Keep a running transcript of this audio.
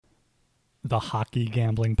The Hockey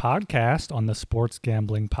Gambling Podcast on the Sports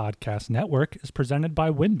Gambling Podcast Network is presented by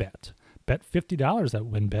WynnBET. Bet $50 at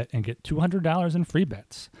WynnBET and get $200 in free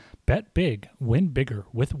bets. Bet big, win bigger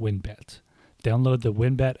with WynnBET. Download the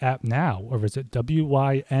WynnBET app now or visit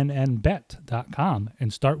wynnbet.com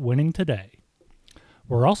and start winning today.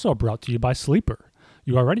 We're also brought to you by Sleeper.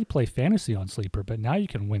 You already play fantasy on Sleeper, but now you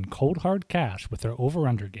can win cold hard cash with their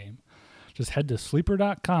over-under game. Just head to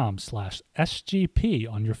sleeper.com/SGP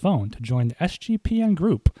on your phone to join the SGPN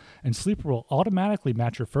group, and Sleeper will automatically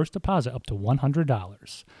match your first deposit up to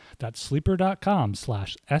 $100. That's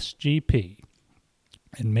sleeper.com/SGP.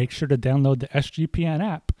 And make sure to download the SGPN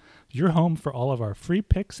app, your home for all of our free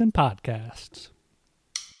picks and podcasts.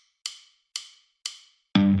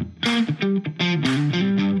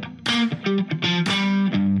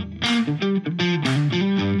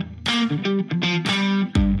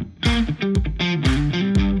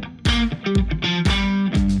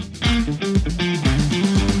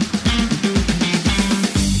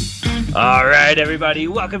 All right, everybody.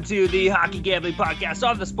 Welcome to the Hockey Gambling Podcast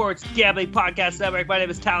on the Sports Gambling Podcast Network. My name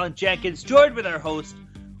is Talon Jenkins, joined with our host.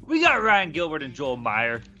 We got Ryan Gilbert and Joel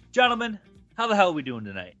Meyer. Gentlemen, how the hell are we doing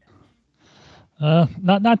tonight?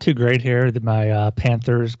 Not too great here. My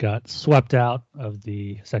Panthers got swept out of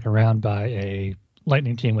the second round by a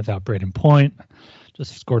Lightning team without Braden Point.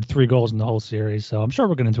 Just scored 3 goals in the whole series, so I'm sure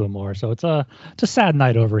we'll get into it more. So it's a sad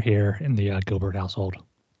night over here in the Gilbert household.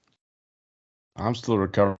 I'm still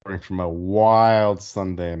recovering from a wild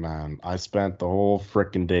Sunday, man. I spent the whole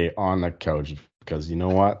freaking day on the couch because you know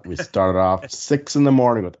what? We started off 6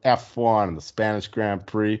 a.m. with F1 and the Spanish Grand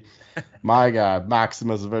Prix. My God,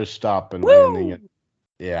 Maximus Verstappen winning it.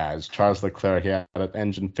 Yeah, it's Charles Leclerc. He had an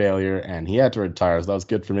engine failure and he had to retire, so that was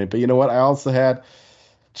good for me. But you know what? I also had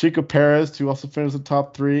Chico Perez, who also finished the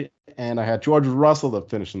top 3, and I had George Russell that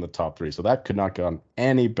finished in the top 3. So that could not go on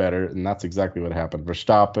any better, and that's exactly what happened.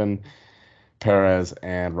 Verstappen, Perez,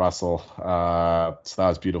 and Russell. So that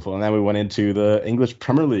was beautiful. And then we went into the English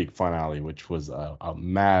Premier League finale, which was a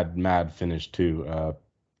mad finish too.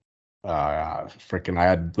 I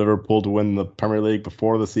had Liverpool to win the Premier League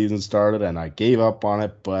before the season started, and I gave up on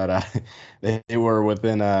it. But they were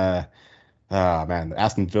within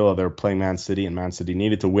Aston Villa. They were playing Man City, and Man City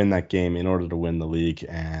needed to win that game in order to win the league.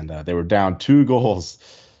 And they were down 2 goals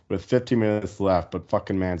with 50 minutes left. But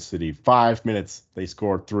fucking Man City, 5 minutes, they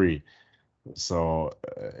scored 3. So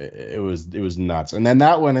it was nuts. And then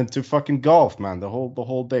that went into fucking golf, man. The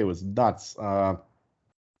whole day was nuts.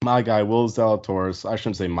 My guy, Will Zalatoris, I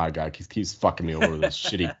shouldn't say my guy, he keeps fucking me over with this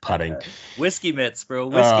shitty putting. Whiskey mitts, bro.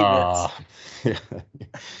 Whiskey mitts. Yeah.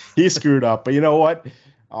 He screwed up. But you know what?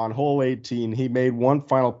 On hole 18, he made one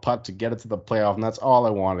final putt to get it to the playoff, and that's all I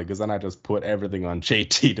wanted, because then I just put everything on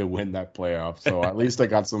JT to win that playoff. So at least I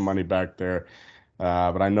got some money back there.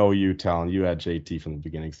 But I know you, Talon, you had JT from the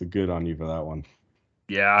beginning, so good on you for that one.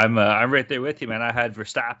 Yeah, I'm right there with you, man. I had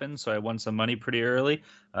Verstappen, so I won some money pretty early.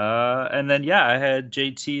 And then, yeah, I had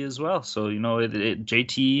JT as well. So,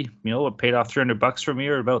 JT, it paid off $300 for me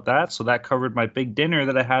or about that. So that covered my big dinner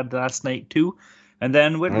that I had last night, too. And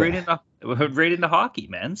then went right into hockey,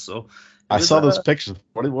 man. So I saw those pictures.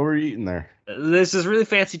 What were you eating there? There's this really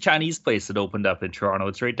fancy Chinese place that opened up in Toronto.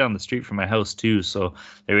 It's right down the street from my house too. So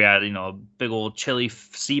there we had, big old chili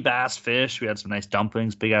sea bass fish. We had some nice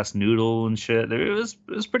dumplings, big ass noodle and shit. It was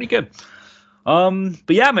pretty good. But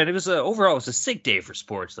yeah, man, overall it was a sick day for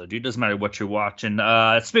sports though, dude. Doesn't matter what you're watching.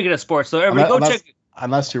 Speaking of sports, though, everybody check.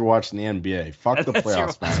 Unless you're watching the NBA, fuck the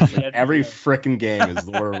playoffs, man. Every freaking game is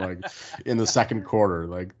in the second quarter,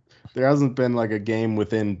 like. There hasn't been like a game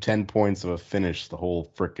within 10 points of a finish the whole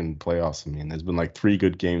freaking playoffs. I mean, there's been like 3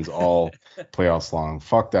 good games all playoffs long.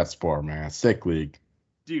 Fuck that sport, man. Sick league.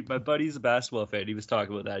 Dude, my buddy's a basketball fan. He was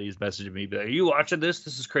talking about that. He was messaging me, like, "Are you watching this?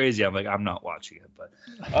 This is crazy." I'm like, "I'm not watching it." But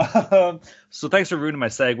so thanks for ruining my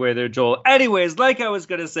segue there, Joel. Anyways, like I was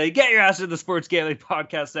gonna say, get your ass to the Sports Gambling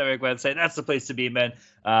Podcast Network website. That's the place to be, man.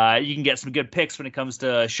 You can get some good picks when it comes to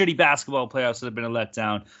shitty basketball playoffs that have been a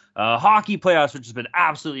letdown. Hockey playoffs, which has been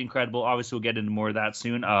absolutely incredible. Obviously, we'll get into more of that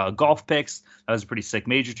soon. Golf picks. That was a pretty sick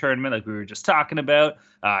major tournament like we were just talking about.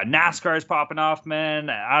 NASCAR is popping off,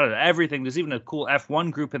 man. Out of everything. There's even a cool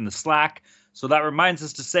F1 group in the Slack. So that reminds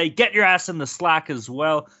us to say, get your ass in the Slack as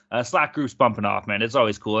well. Slack group's bumping off, man. It's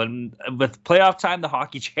always cool. And with playoff time, the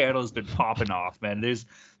Hockey Channel has been popping off, man. There's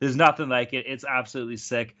nothing like it. It's absolutely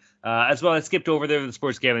sick. As well, I skipped over there to the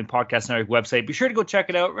Sports Gambling Podcast Network website. Be sure to go check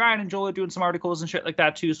it out. Ryan and Joel are doing some articles and shit like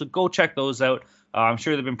that too, so go check those out. I'm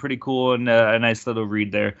sure they've been pretty cool and a nice little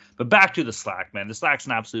read there. But back to the Slack, man. The Slack's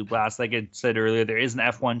an absolute blast. Like I said earlier, there is an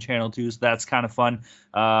F1 channel too, so that's kind of fun.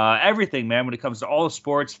 Everything, man, when it comes to all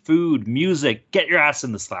sports, food, music, get your ass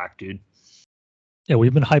in the Slack, dude. Yeah,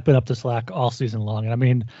 we've been hyping up the Slack all season long. And I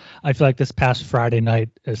mean, I feel like this past Friday night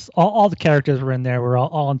is all the characters were in there. We're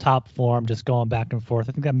all in top form, just going back and forth.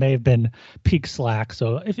 I think that may have been peak Slack.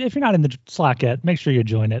 So if you're not in the Slack yet, make sure you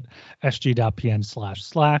join it,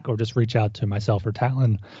 sg.pn/Slack, or just reach out to myself or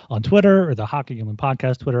Talon on Twitter or the Hockey Gambling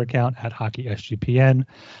Podcast Twitter account at HockeySGPN.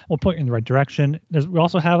 We'll point you in the right direction. We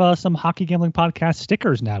also have some Hockey Gambling Podcast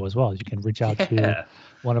stickers now as well. You can reach out to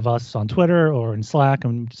one of us on Twitter or in Slack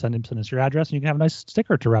and send us your address, and you can have a nice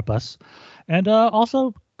sticker to rep us. And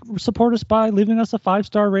also support us by leaving us a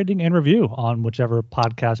 5-star rating and review on whichever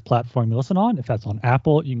podcast platform you listen on. If that's on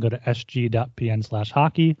Apple, you can go to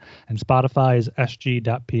sg.pn/hockey, and Spotify is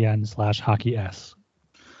sg.pn/hockeys.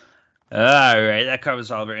 All right, that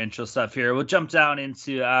covers all of our intro stuff here. We'll jump down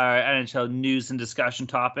into our NHL news and discussion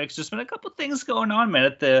topics. There's been a couple things going on, man.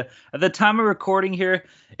 At the time of recording here,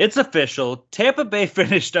 it's official. Tampa Bay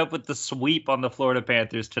finished up with the sweep on the Florida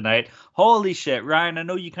Panthers tonight. Holy shit, Ryan! I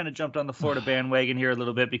know you kind of jumped on the Florida bandwagon here a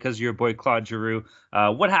little bit because of your boy Claude Giroux.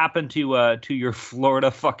 What happened to your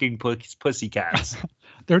Florida fucking pussycats?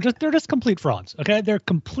 They're just complete frauds. Okay, they're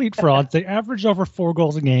complete frauds. They averaged over 4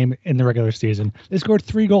 goals a game in the regular season. They scored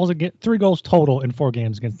 3 goals total in 4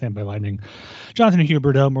 games against Tampa Bay Lightning. Jonathan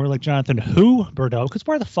Huberdeau, more like Jonathan Huberdeau, because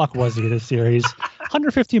where the fuck was he this series?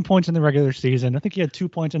 115 points in the regular season. I think he had 2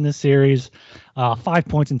 points in this series, 5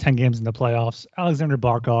 points in 10 games in the playoffs. Alexander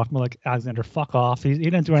Barkov, more like Alexander fuck off. He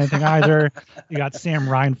didn't do anything either. You got Sam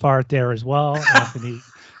Reinfart there as well.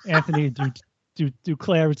 Anthony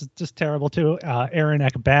Duclair was just terrible too. Aaron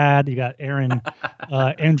Ekblad. You got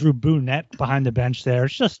Andrew Bounette behind the bench there.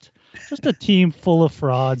 It's just a team full of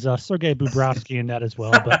frauds. Sergei Bobrovsky in that as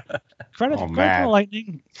well. But credit to the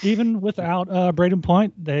Lightning. Even without Braden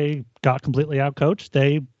Point, they got completely outcoached.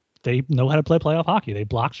 They know how to play playoff hockey. They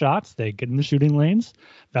block shots. They get in the shooting lanes.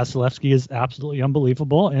 Vasilevsky is absolutely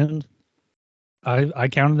unbelievable, and I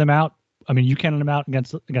counted them out. I mean, you counted them out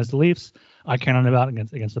against the Leafs. I counted them out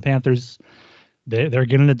against the Panthers. They're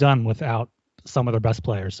getting it done without some of their best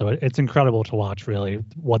players. So it's incredible to watch, really,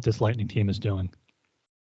 what this Lightning team is doing.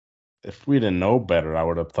 If we didn't know better, I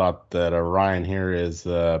would have thought that Ryan here is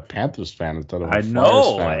a Panthers fan instead of a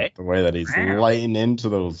Flyers fan. The way that he's lighting into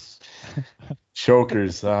those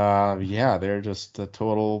chokers. Yeah, they're just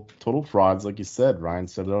total frauds, like you said. Ryan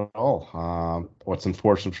said it all. What's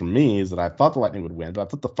unfortunate for me is that I thought the Lightning would win, but I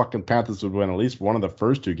thought the fucking Panthers would win at least one of the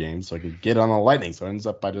first 2 games so I could get on the Lightning. So it ends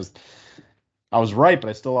up I was right, but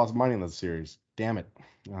I still lost money in the series. Damn it.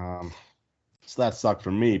 So that sucked for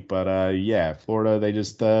me. But yeah, Florida, they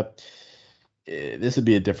just this would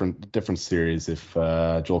be a different series if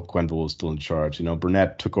Joel Quenneville was still in charge. You know,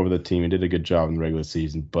 Burnett took over the team. He did a good job in the regular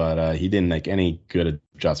season, but he didn't make any good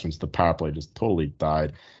adjustments. The power play just totally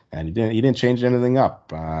died, and he didn't change anything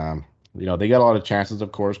up. You know, they got a lot of chances,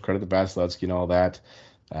 of course. Credit to Vasilevsky and all that.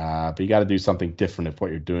 But you got to do something different if what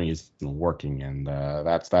you're doing isn't working, and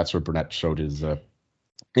that's where Burnett showed his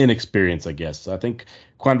inexperience, I guess. I think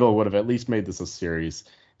Quenneville would have at least made this a series,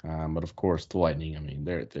 but of course the Lightning. I mean,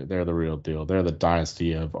 they're the real deal. They're the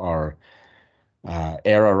dynasty of our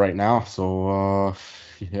era right now. So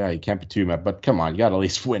yeah, you can't be too mad. But come on, you got to at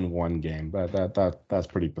least win 1 game. That's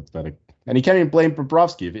pretty pathetic. And you can't even blame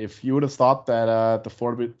Bobrovsky. If you would have thought that the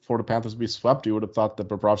Florida Panthers would be swept, you would have thought that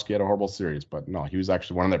Bobrovsky had a horrible series. But no, he was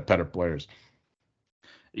actually one of their better players.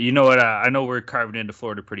 You know what? I know we're carving into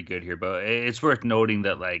Florida pretty good here, but it's worth noting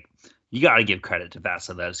that, like, you got to give credit to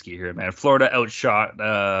Vasilevsky here, man. Florida outshot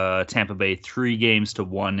Tampa Bay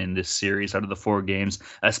 3-1 in this series out of the 4 games,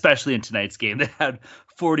 especially in tonight's game. They had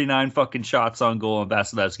 49 fucking shots on goal, and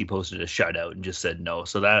Vasilevsky posted a shutout and just said no.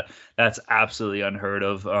 So that's absolutely unheard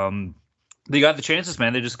of. They got the chances,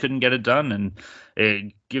 man. They just couldn't get it done.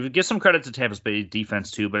 And give some credit to Tampa Bay defense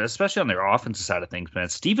too, but especially on their offensive side of things, man.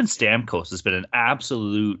 Steven Stamkos has been an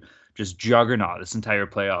absolute just juggernaut this entire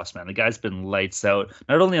playoffs, man. The guy's been lights out,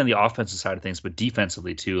 not only on the offensive side of things, but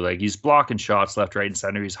defensively too. Like, he's blocking shots left, right, and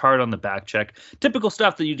center. He's hard on the back check. Typical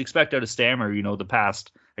stuff that you'd expect out of Stammer, you know, the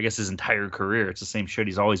past, I guess, his entire career. It's the same shit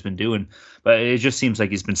he's always been doing. But it just seems like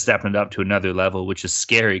he's been stepping it up to another level, which is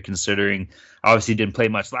scary considering, obviously, he didn't play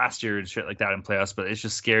much last year and shit like that in playoffs, but it's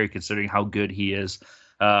just scary considering how good he is.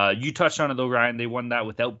 You touched on it, though, Ryan. They won that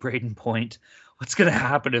without Braden Point. What's going to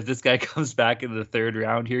happen if this guy comes back into the 3rd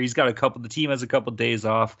round here? The team has a couple days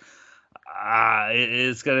off.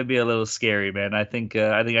 It's going to be a little scary, man. I think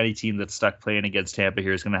any team that's stuck playing against Tampa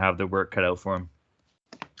here is going to have their work cut out for him.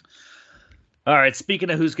 All right, speaking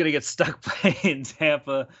of who's going to get stuck playing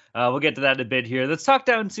Tampa, we'll get to that in a bit here. Let's talk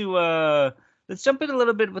down to let's jump in a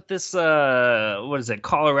little bit with this,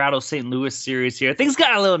 Colorado-St. Louis series here. Things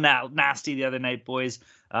got a little nasty the other night, boys.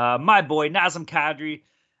 My boy, Nazem Kadri,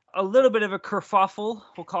 a little bit of a kerfuffle.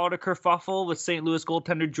 We'll call it a kerfuffle with St. Louis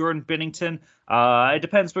goaltender Jordan Binnington. It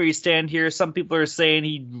depends where you stand here. Some people are saying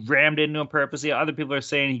he rammed into him purposely. Other people are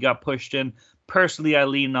saying he got pushed in. Personally, I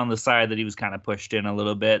lean on the side that he was kind of pushed in a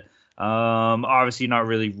little bit. Obviously, not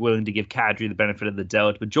really willing to give Kadri the benefit of the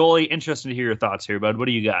doubt. But Jolie, interested to hear your thoughts here, bud. What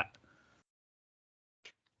do you got?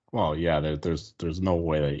 Well, yeah, there's no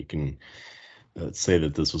way that you can say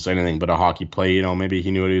that this was anything but a hockey play. You know, maybe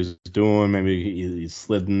he knew what he was doing. Maybe he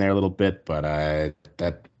slid in there a little bit, but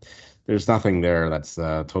that there's nothing there that's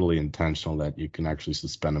totally intentional that you can actually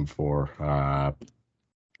suspend him for.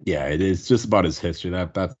 Yeah, it's just about his history.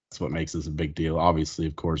 That's what makes this a big deal. Obviously,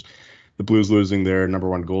 of course, the Blues losing their number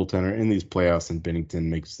one goaltender in these playoffs and Binnington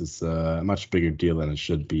makes this a much bigger deal than it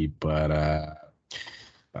should be. But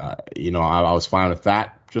you know, I was fine with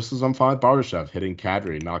that. Just as I'm fine with Barbashev hitting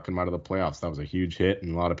Kadri, knocking him out of the playoffs. That was a huge hit,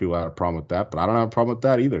 and a lot of people had a problem with that. But I don't have a problem with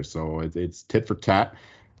that either. So it's tit for tat.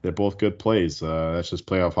 They're both good plays. That's just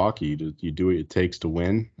playoff hockey. You do what it takes to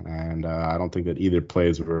win, and I don't think that either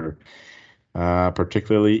plays were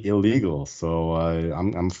particularly illegal. So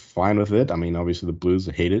I'm fine with it. I mean, obviously the Blues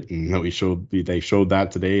hate it, and they showed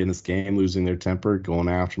that today in this game, losing their temper, going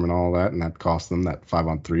after him and all that, and that cost them that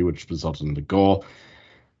 5-on-3, which resulted in the goal.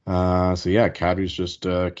 So yeah, Kadri's just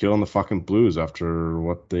killing the fucking Blues after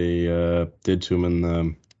what they did to him in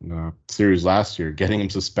the series last year, getting him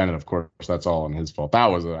suspended. Of course, that's all on his fault. That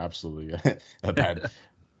was absolutely a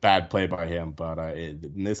bad play by him. But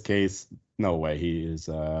in this case, no way. He is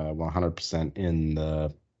 100% in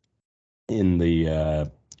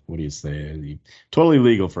the what do you say? Totally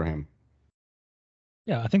legal for him.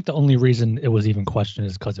 Yeah, I think the only reason it was even questioned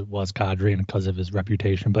is because it was Kadri and because of his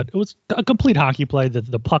reputation. But it was a complete hockey play.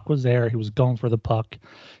 The puck was there. He was going for the puck.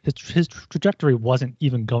 His trajectory wasn't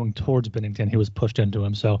even going towards Binnington. He was pushed into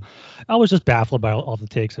him. So I was just baffled by all the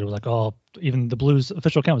takes. It was like, oh, even the Blues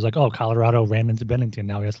official account was like, oh, Colorado ran into Binnington.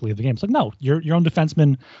 Now he has to leave the game. It's like, no, your own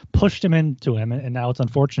defenseman pushed him into him. And now it's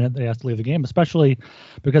unfortunate that he has to leave the game, especially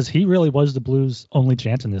because he really was the Blues' only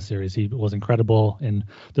chance in this series. He was incredible in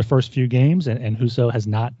the first few games, and Husso has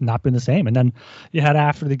not been the same. And then you had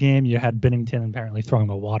after the game, you had Binnington apparently throwing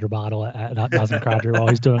a water bottle at Nazem Kadri while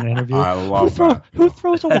he's doing an interview. I love that. Who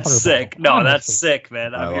throws a water bottle? That's sick. No, that's sick,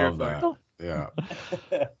 man. I'm here for it. Yeah.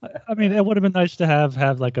 I mean, it would have been nice to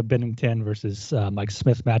have like a Binnington versus Mike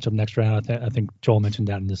Smith matchup next round. I think Joel mentioned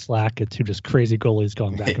that in the Slack. It's two just crazy goalies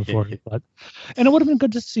going back and forth. And it would have been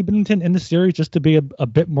good to see Binnington in the series just to be a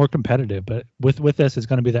bit more competitive. But with this, it's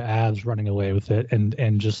going to be the Avs running away with it,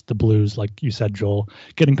 and just the Blues, like you said, Joel,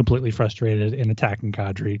 getting completely frustrated and attacking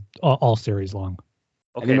Kadri all series long.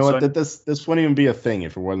 Okay, and you know what? This wouldn't even be a thing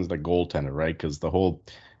if it wasn't the goaltender, right? Because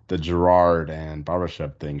the Girard and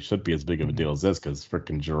Barbashev thing should be as big of a deal as this, because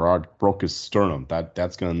freaking Girard broke his sternum.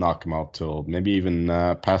 That's going to knock him out till maybe even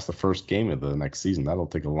past the first game of the next season. That'll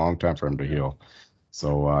take a long time for him to heal.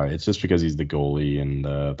 So it's just because he's the goalie, and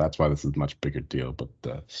that's why this is a much bigger deal. But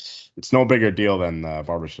it's no bigger deal than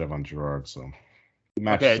Barbashev on Girard. So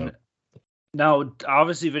okay. Now,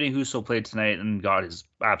 obviously, Vinny Husso played tonight and got his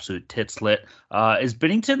absolute tits lit. Is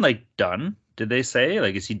Binnington done? Did they say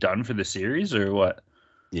is he done for the series or what?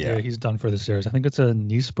 Yeah, he's done for the series. I think it's a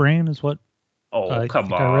knee sprain is what. Oh,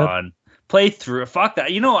 come on. Play through it. Fuck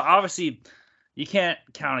that. You know, obviously, you can't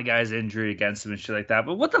count a guy's injury against him and shit like that.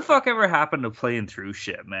 But what the fuck ever happened to playing through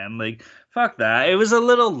shit, man? Fuck that. It was a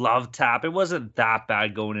little love tap. It wasn't that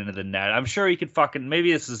bad going into the net. I'm sure he could fucking.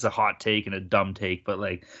 Maybe this is a hot take and a dumb take, but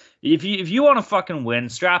if you want to fucking win,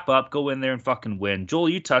 strap up, go in there and fucking win. Joel,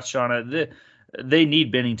 you touched on it. They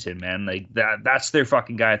need Binnington, man. That's their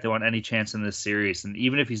fucking guy if they want any chance in this series. And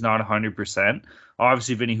even if he's not 100%,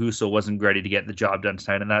 obviously Vinny Husso wasn't ready to get the job done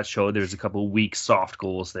tonight, and that showed there's a couple of weak, soft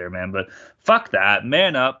goals there, man. But fuck that.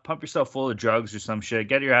 Man up, pump yourself full of drugs or some shit.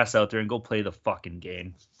 Get your ass out there and go play the fucking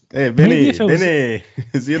game. Hey, Vinny,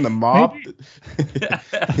 is he in the mob?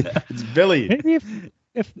 It's Billy. Maybe if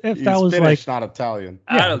He's that was Finnish, not Italian.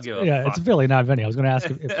 I don't give a fuck. It's Billy, not Vinny. I was going to ask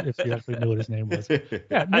if you actually knew what his name was.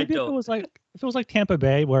 Yeah, maybe if it was like Tampa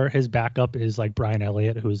Bay, where his backup is like Brian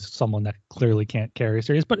Elliott, who's someone that clearly can't carry a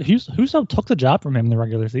series. But Husso took the job from him in the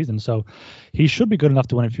regular season, so he should be good enough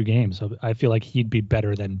to win a few games. So I feel like he'd be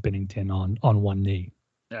better than Binnington on one knee.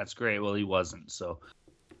 That's great. Well, he wasn't, so.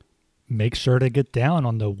 Make sure to get down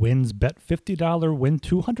on the Wins Bet $50 Win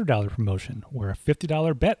 $200 promotion, where a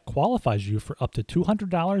 $50 bet qualifies you for up to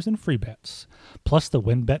 $200 in free bets. Plus, the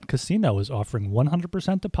WinBet Casino is offering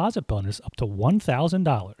 100% deposit bonus up to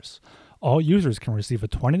 $1,000. All users can receive a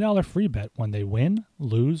 $20 free bet when they win,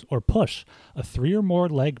 lose, or push a 3 or more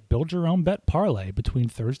leg build-your-own-bet parlay between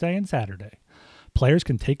Thursday and Saturday. Players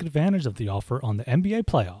can take advantage of the offer on the NBA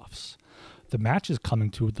playoffs. The match is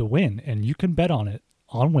coming to the Win, and you can bet on it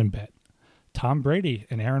on WinBet. Tom Brady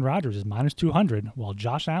and Aaron Rodgers is minus 200, while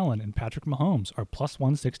Josh Allen and Patrick Mahomes are plus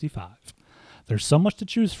 165. There's so much to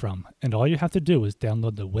choose from, and all you have to do is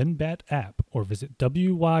download the WinBet app or visit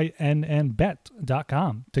wynnbet.com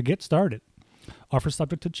to get started. Offer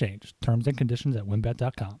subject to change. Terms and conditions at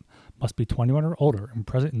winbet.com. Must be 21 or older and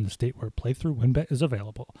present in the state where playthrough WinBet is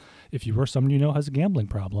available. If you or someone you know has a gambling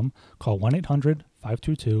problem, call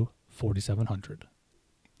 1-800-522-4700.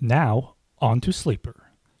 Now, on to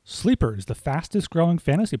Sleeper. Sleeper is the fastest growing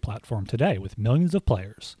fantasy platform today with millions of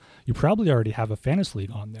players. You probably already have a fantasy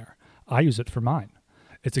league on there. I use it for mine.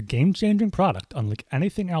 It's a game-changing product unlike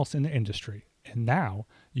anything else in the industry. And now,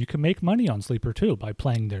 you can make money on Sleeper too by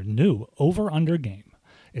playing their new over-under game.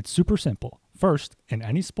 It's super simple. First, in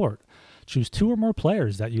any sport, choose 2 or more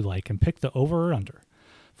players that you like and pick the over or under.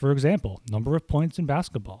 For example, number of points in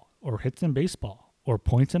basketball, or hits in baseball, or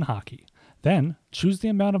points in hockey. Then, choose the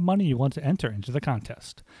amount of money you want to enter into the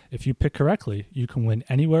contest. If you pick correctly, you can win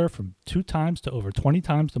anywhere from 2 times to over 20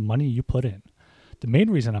 times the money you put in. The main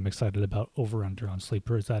reason I'm excited about Over Under on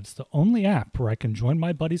Sleeper is that it's the only app where I can join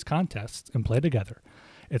my buddies' contests and play together.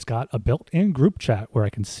 It's got a built-in group chat where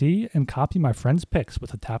I can see and copy my friends' picks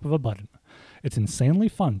with a tap of a button. It's insanely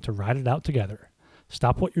fun to ride it out together.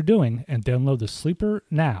 Stop what you're doing and download the Sleeper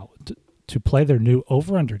now to play their new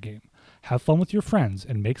Over Under game. Have fun with your friends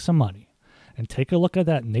and make some money. And take a look at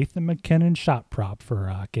that Nathan McKinnon shot prop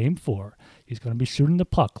for Game 4. He's going to be shooting the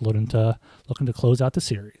puck, looking to close out the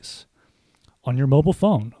series. On your mobile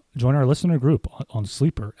phone, join our listener group on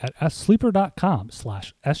Sleeper at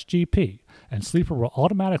sleeper.com/SGP, and Sleeper will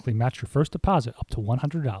automatically match your first deposit up to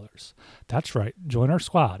 $100. That's right, join our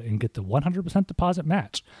squad and get the 100% deposit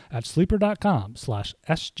match at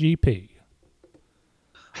sleeper.com/SGP.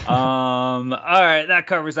 All right, that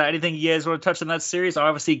covers that. Anything you guys want to touch on that series?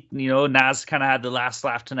 Obviously, Naz kind of had the last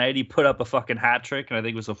laugh tonight. He put up a fucking hat trick, and I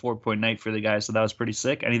think it was a 4-point night for the guys, so that was pretty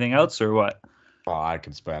sick. Anything else or what? Well, I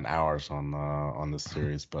could spend hours on this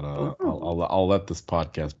series, but I'll let this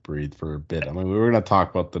podcast breathe for a bit. I mean, we were going to talk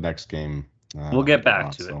about the next game. We'll get back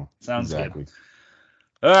to it. Sounds exactly. Good.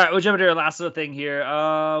 All right, we'll jump into our last little thing here.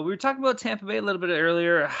 We were talking about Tampa Bay a little bit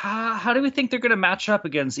earlier. How do we think they're going to match up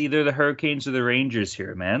against either the Hurricanes or the Rangers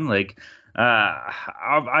here, man? Like,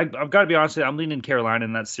 I've got to be honest with you, I'm leaning Carolina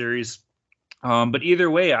in that series. But either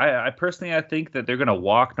way, I personally think that they're going to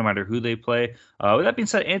walk no matter who they play. With that being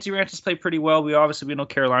said, Antti Raanta's played pretty well. We know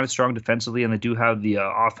Carolina's strong defensively, and they do have the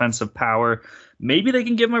offensive power. Maybe they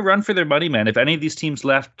can give them a run for their money, man. If any of these teams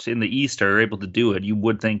left in the East are able to do it, you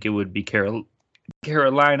would think it would be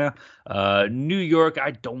Carolina. New York,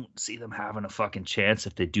 I don't see them having a fucking chance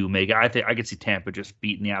if they do make it. I could see Tampa just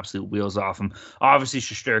beating the absolute wheels off them. Obviously,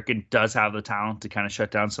 Shesterkin does have the talent to kind of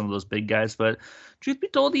shut down some of those big guys, but truth be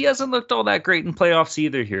told, he hasn't looked all that great in playoffs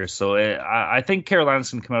either here. So I think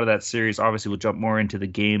Carolina's going to come out of that series. Obviously, we'll jump more into the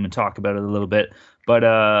game and talk about it a little bit.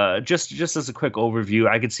 But just as a quick overview,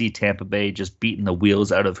 I could see Tampa Bay just beating the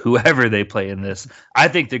wheels out of whoever they play in this. I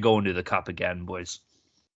think they're going to the Cup again, boys.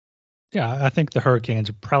 Yeah, I think the Hurricanes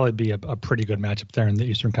would probably be a pretty good matchup there in the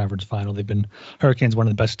Eastern Conference Final. They've been Hurricanes, one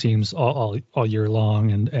of the best teams all year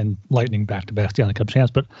long, and Lightning back-to-back Stanley Cup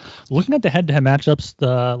champs. But looking at the head-to-head matchups,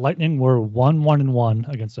 the Lightning were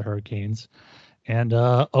 1-1-1 against the Hurricanes, and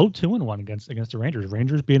 0-2-1 against the Rangers.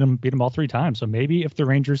 Rangers beat them all 3 times. So maybe if the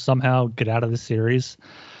Rangers somehow get out of the series,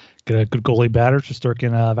 get a good goalie batter,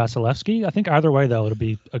 Shesterkin, Vasilevsky. I think either way, though, it'll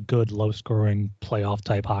be a good low-scoring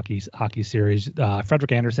playoff-type hockey series.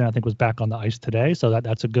 Frederik Andersen, I think, was back on the ice today, so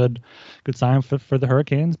that's a good sign for the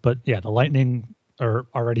Hurricanes. But, yeah, the Lightning are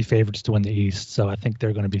already favorites to win the East, so I think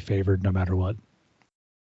they're going to be favored no matter what.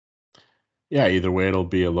 Yeah, either way, it'll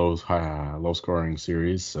be a low-scoring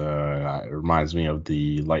series. It reminds me of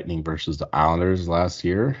the Lightning versus the Islanders last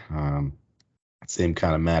year. Same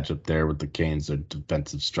kind of matchup there with the Canes, their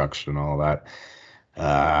defensive structure and all that.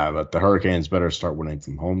 But the Hurricanes better start winning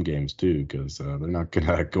some home games too, because they're not going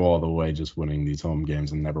to go all the way just winning these home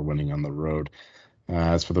games and never winning on the road.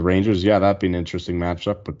 As for the Rangers, yeah, that'd be an interesting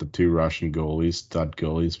matchup with the 2 Russian goalies, stud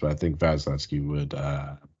goalies, but I think Vasilevsky would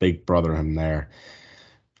big brother him there.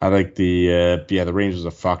 I think the Rangers are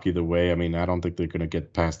fuck either way. I mean, I don't think they're going to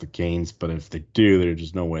get past the Canes, but if they do, there's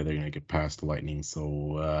just no way they're going to get past the Lightning.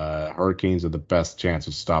 So Hurricanes are the best chance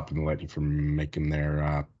of stopping the Lightning from making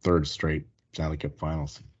their 3rd straight Stanley Cup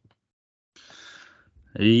Finals.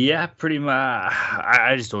 Yeah, pretty much.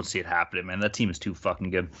 I just don't see it happening, man. That team is too fucking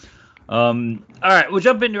good. All right, we'll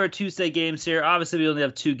jump into our Tuesday games here. Obviously, we only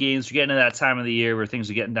have 2 games. We're getting to that time of the year where things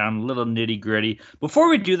are getting down a little nitty-gritty. Before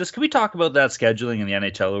we do this, can we talk about that scheduling in the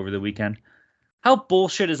NHL over the weekend? How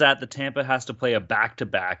bullshit is that Tampa has to play a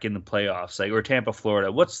back-to-back in the playoffs, like, or Tampa,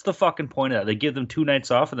 Florida? What's the fucking point of that? They give them 2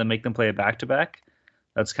 nights off and then make them play a back-to-back?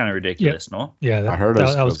 That's kind of ridiculous, no? Yeah, I heard it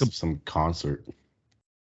that was was some concert.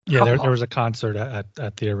 Yeah, there was a concert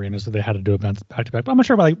at the arena, so they had to do events back to back. But I'm not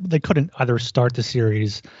sure why they couldn't either start the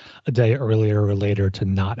series a day earlier or later to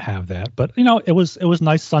not have that. But it was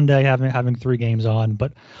nice Sunday having 3 games on,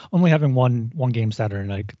 but only having one game Saturday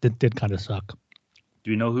night did kind of suck. Do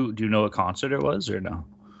you know what concert it was or no?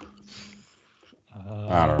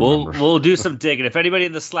 I don't remember. We'll do some digging. If anybody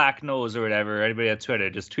in the Slack knows or whatever, anybody on Twitter,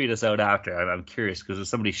 just tweet us out after. I'm curious because if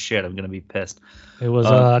somebody's shit, I'm gonna be pissed. It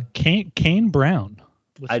was Kane Brown.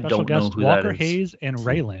 With I special don't know guests who Walker that is. Hayes and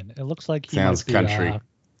Raylan. It looks like he Sounds might be, country.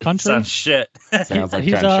 Country. Sounds shit. Sounds like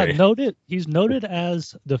He's country. He's noted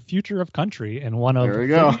as the future of country and one of There we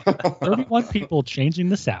go. 31 people changing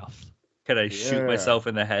the South. Can I shoot Yeah. myself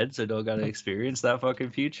in the head so I don't gotta experience that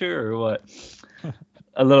fucking future or what?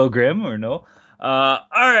 A little grim or no? All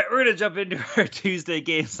right, we're gonna jump into our Tuesday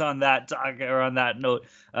games on that talk or on that note.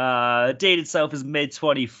 Date itself is May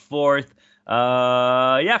 24th.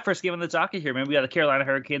 First game on the docket here, man. We got the Carolina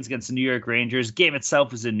Hurricanes against the New York Rangers. Game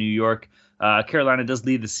itself is in New York. Carolina does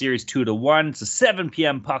lead the series 2-1. It's a 7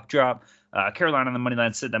 p.m. puck drop. Carolina on the money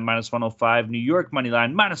line sitting at -105. New York money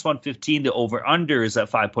line -115. The over/under is at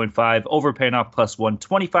 5.5. Over paying off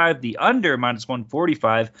 +125. The under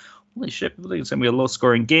 -145. Holy shit, I think it's going to be a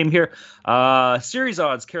low-scoring game here. Series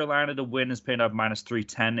odds, Carolina to win is paying off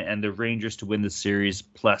 -310, and the Rangers to win the series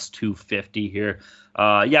 +250 here.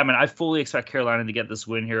 I fully expect Carolina to get this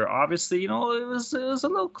win here. Obviously, it was a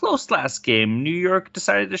little close last game. New York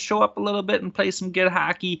decided to show up a little bit and play some good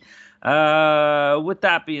hockey. With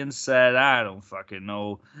that being said, I don't fucking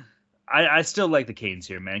know. I still like the Canes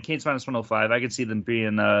here, man. Canes -105. I could see them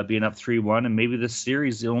being up 3-1, and maybe this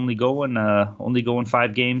series only going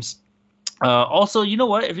 5 games. Also, you know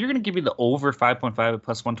what? If you're gonna give me the over 5.5 at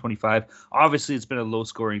 +125, obviously it's been a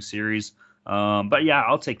low-scoring series. But yeah,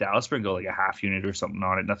 I'll take that. I'll sprinkle like a half unit or something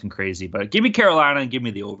on it. Nothing crazy, but give me Carolina and give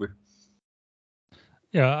me the over.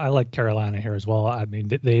 Yeah, I like Carolina here as well. I mean,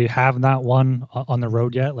 they have not won on the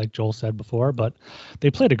road yet, like Joel said before, but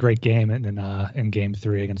they played a great game in Game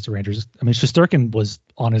 3 against the Rangers. I mean, Shesterkin was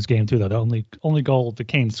on his game too, though. The only goal the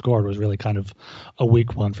Canes scored was really kind of a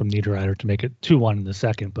weak one from Niederreiter to make it 2-1 in the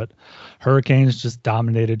second. But Hurricanes just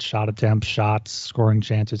dominated shot attempts, shots, scoring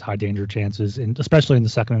chances, high danger chances, and especially in the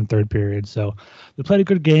second and third period. So they played a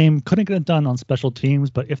good game. Couldn't get it done on special teams,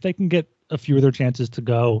 but if they can get a few of their chances to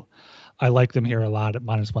go, I like them here a lot at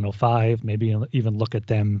 -105. Maybe even look at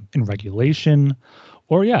them in regulation.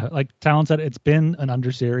 Or, like Talon said, it's been an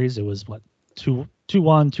under series. It was, 2-1,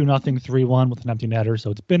 2-0, 3-1 with an empty netter.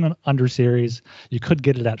 So it's been an under series. You could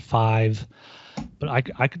get it at 5. But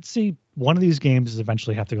I could see one of these games is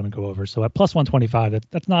eventually going to go over. So at +125,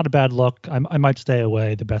 that's not a bad look. I might stay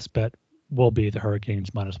away. The best bet will be the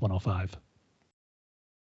Hurricanes -105.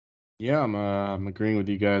 Yeah, I'm agreeing with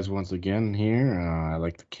you guys once again here. I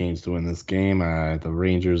like the Canes to win this game. The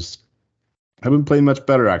Rangers have been playing much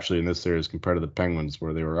better, actually, in this series compared to the Penguins,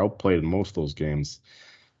 where they were outplayed in most of those games.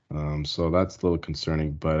 So that's a little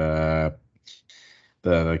concerning. But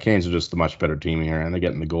the Canes are just a much better team here, and they're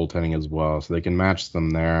getting the goaltending as well, so they can match them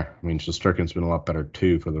there. I mean, Shesterkin's been a lot better,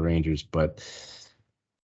 too, for the Rangers, but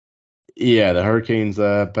yeah, the Hurricanes'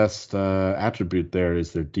 best attribute there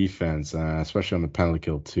is their defense, especially on the penalty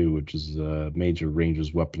kill too, which is a major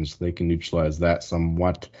Rangers weapon, so they can neutralize that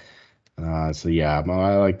somewhat. I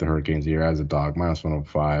like the Hurricanes here as a dog.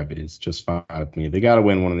 -105 is just fine with me. They got to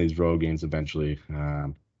win one of these road games eventually.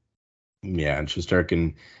 And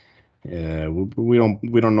Shesterkin,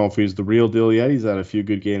 we don't know if he's the real deal yet. He's had a few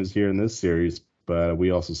good games here in this series, but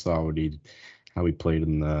we also saw how he played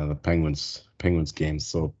in the Penguins games.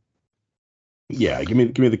 So. Yeah, give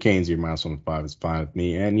me the Canes here. -105 is fine with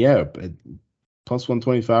me, and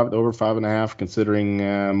 +125 over 5.5. Considering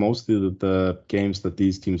most of the games that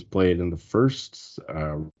these teams played in the first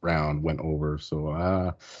round went over,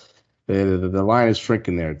 so the line is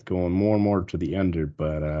shrinking there. It's going more and more to the under,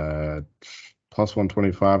 but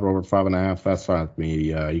 +125 over 5.5. That's fine with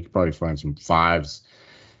me. You could probably find some 5s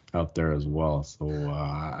out there as well. So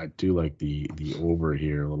I do like the over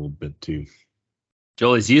here a little bit too.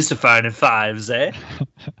 Joel's used to finding 5s, eh?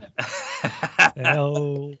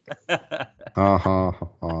 Hell.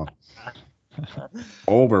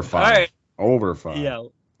 Over 5. All right. Over 5. Yeah.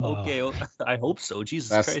 Okay. I hope so. Jesus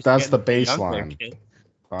Christ. That's the getting young baseline. there, kid.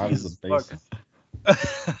 5 is the Jesus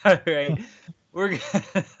baseline. All right. We're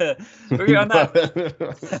on that.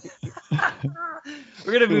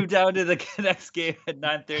 We're going to move down to the next game at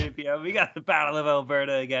 9:30 p.m. We got the Battle of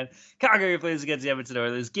Alberta again. Calgary plays against the Edmonton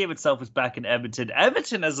Oilers. Game itself was back in Edmonton.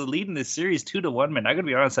 Edmonton has a lead in this series 2-1, man. I got to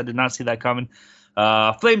be honest, I did not see that coming.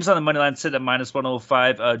 Flames on the money line sit at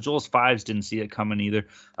 -105. Joel's fives didn't see it coming either.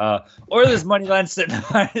 Oilers money line sit at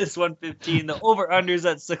 -115. The over unders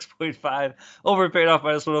at 6.5. Over paid off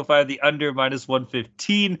 -105. The under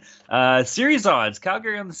 -115. Series odds: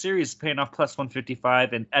 Calgary on the series paying off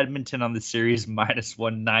 +155, and Edmonton on the series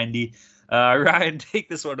 -190. Ryan, take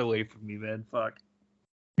this one away from me, man. Fuck.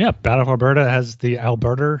 Yeah, Battle of Alberta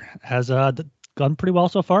has gone pretty well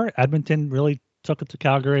so far. Edmonton really took it to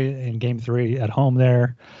Calgary in Game 3 at home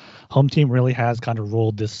there. Home team really has kind of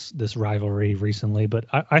ruled this rivalry recently, but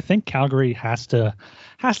I think Calgary has to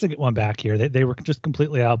get one back here. They were just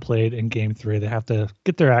completely outplayed in Game 3. They have to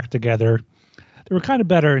get their act together. They were kind of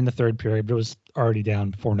better in the third period, but it was already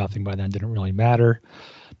down 4-0 by then. Didn't really matter.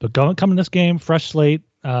 But coming this game, fresh slate.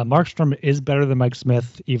 Markstrom is better than Mike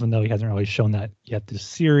Smith, even though he hasn't really shown that yet this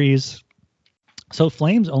series. So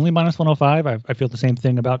Flames only -105. I feel the same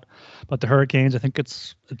thing about the Hurricanes. I think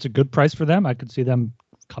it's a good price for them. I could see them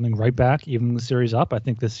coming right back, even the series up. I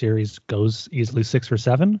think this series goes easily 6 or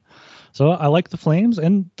 7. So I like the Flames,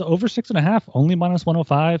 and the over 6.5 only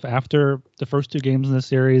 -105 after the first 2 games in the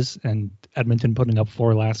series, and Edmonton putting up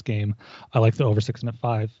 4 last game. I like the over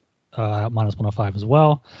 6.5. -105 as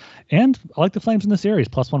well, and I like the Flames in the series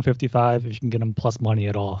 +155. If you can get them plus money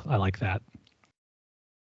at all, I like that.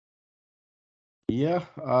 Yeah,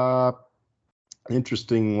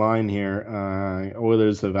 interesting line here.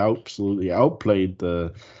 Oilers have absolutely outplayed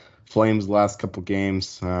the Flames last couple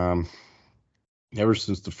games. Ever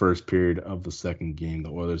since the first period of the second game,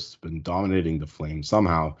 the Oilers have been dominating the Flames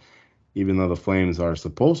somehow, even though the Flames are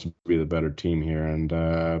supposed to be the better team here. And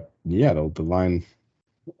the line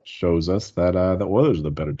shows us that the Oilers are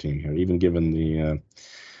the better team here, even given the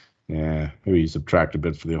maybe you subtract a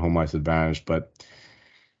bit for the home ice advantage, but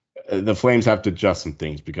the Flames have to adjust some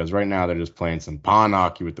things because right now they're just playing some pawn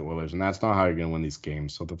hockey with the Oilers, and that's not how you're going to win these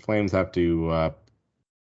games. So the Flames have to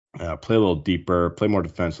play a little deeper, play more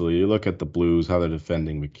defensively. You look at the Blues, how they're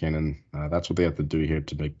defending McKinnon. That's what they have to do here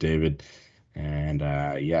to McDavid. And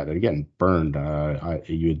they're getting burned.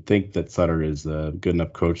 You would think that Sutter is a good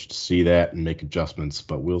enough coach to see that and make adjustments,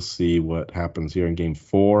 but we'll see what happens here in Game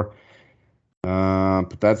 4.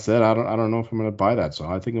 But that said, I don't know if I'm going to buy that. So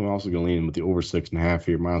I think I'm also going to lean with the over 6.5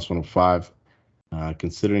 here, -105.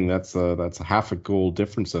 Considering that's a half a goal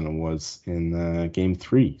difference than it was in Game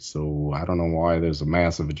 3. So I don't know why there's a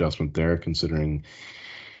massive adjustment there, considering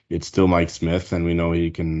it's still Mike Smith, and we know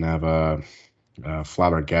he can have a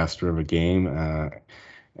flabbergaster of a game.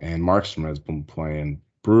 And Markstrom has been playing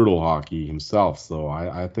brutal hockey himself. So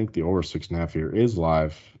I think the over 6.5 here is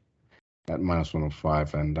live at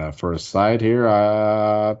 -105. And for a side here,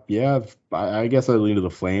 I guess I lean to the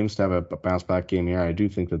Flames to have a bounce back game here. I do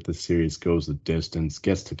think that this series goes the distance,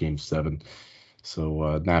 gets to Game 7.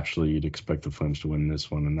 So naturally, you'd expect the Flames to win this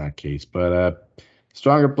one in that case. But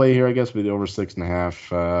stronger play here, I guess, with the over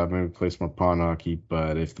 6.5. Maybe play some more pawn hockey.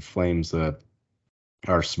 But if the Flames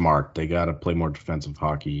are smart, they got to play more defensive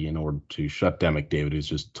hockey in order to shut down McDavid, who's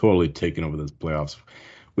just totally taken over this playoffs.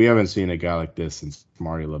 We haven't seen a guy like this since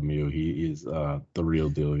Mario Lemieux. He is the real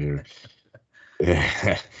deal here.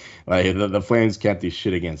 Like the Flames can't do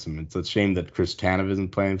shit against him. It's a shame that Chris Tanev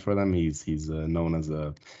isn't playing for them. He's known as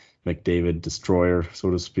a McDavid destroyer, so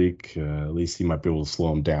to speak. At least he might be able to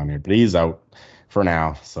slow him down here, but he's out for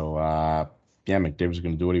now. So McDavid's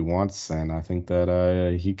going to do what he wants, and I think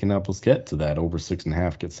that he can help us get to that over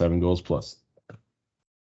 6.5, get 7 goals plus.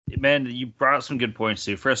 Man, you brought up some good points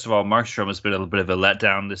too. First of all, Markstrom has been a little bit of a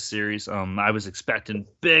letdown this series. I was expecting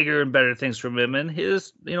bigger and better things from him, and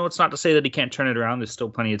it's not to say that he can't turn it around. There's still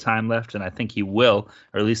plenty of time left, and I think he will,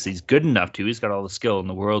 or at least he's good enough to. He's got all the skill in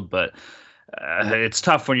the world, but it's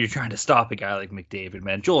tough when you're trying to stop a guy like McDavid,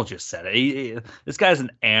 man. Joel just said it. This guy's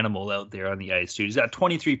an animal out there on the ice, dude. He's got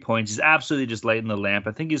 23 points. He's absolutely just lighting the lamp.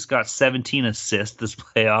 I think he's got 17 assists this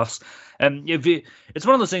playoffs. And it's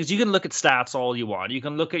one of those things, you can look at stats all you want. You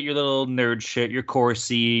can look at your little nerd shit, your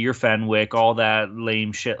Corsi, your Fenwick, all that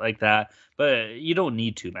lame shit like that. But you don't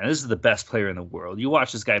need to, man. This is the best player in the world. You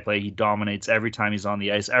watch this guy play. He dominates every time he's on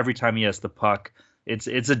the ice, every time he has the puck. It's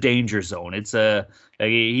a danger zone.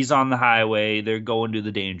 He's on the highway. They're going to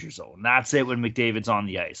the danger zone. That's it when McDavid's on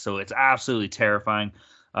the ice. So it's absolutely terrifying.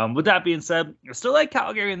 With that being said, I still like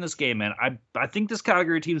Calgary in this game, man. I think this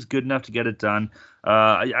Calgary team's good enough to get it done.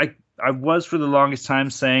 I was for the longest time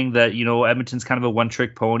saying that, Edmonton's kind of a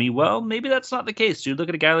one-trick pony. Well, maybe that's not the case, dude. Look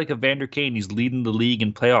at a guy like Evander Kane. He's leading the league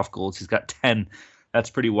in playoff goals. He's got 10. That's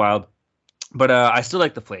pretty wild. But I still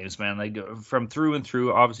like the Flames, man. Like from through and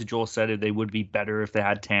through. Obviously, Joel said it, they would be better if they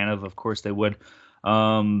had Tanev. Of course, they would.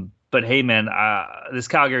 But hey, man, this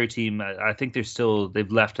Calgary team, I think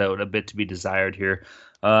they've left out a bit to be desired here.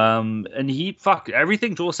 And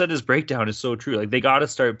everything Joel said in his breakdown is so true. Like they got to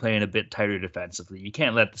start playing a bit tighter defensively. You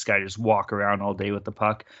can't let this guy just walk around all day with the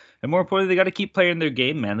puck. And more importantly, they got to keep playing their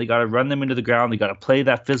game, man. They got to run them into the ground. They got to play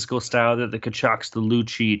that physical style that the Kachucks, the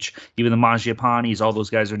Lucic, even the Mangiapanis, all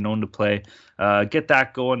those guys are known to play. Get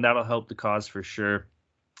that going. That'll help the cause for sure.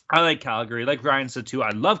 I like Calgary. Like Ryan said, too, I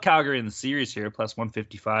love Calgary in the series here, plus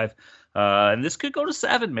 155. And this could go to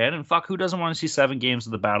 7, man. And fuck, who doesn't want to see 7 games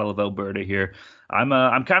of the Battle of Alberta here? I'm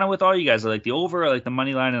kind of with all you guys. I like the over, I like the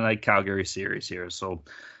money line, and I like Calgary series here. So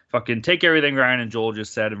fucking take everything Ryan and Joel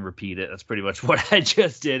just said and repeat it. That's pretty much what I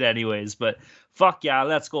just did anyways. But fuck yeah,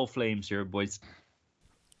 let's go Flames here, boys.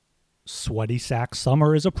 Sweaty sack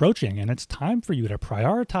summer is approaching, and it's time for you to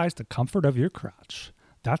prioritize the comfort of your crotch.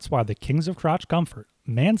 That's why the kings of crotch comfort,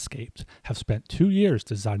 Manscaped, have spent 2 years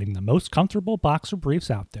designing the most comfortable boxer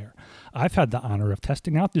briefs out there. I've had the honor of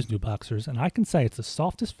testing out these new boxers, and I can say it's the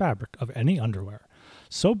softest fabric of any underwear.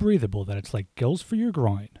 So breathable that it's like gills for your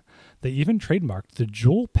groin. They even trademarked the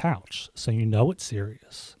jewel pouch, so you know it's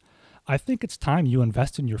serious. I think it's time you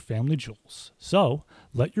invest in your family jewels. So,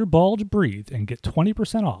 let your bulge breathe and get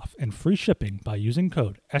 20% off and free shipping by using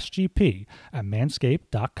code SGP at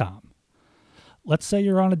manscaped.com. Let's say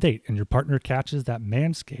you're on a date and your partner catches that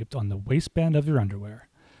Manscaped on the waistband of your underwear.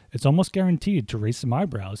 It's almost guaranteed to raise some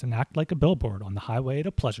eyebrows and act like a billboard on the highway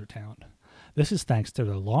to Pleasure Town. This is thanks to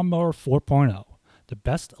the Lawnmower 4.0, the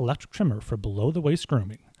best electric trimmer for below-the-waist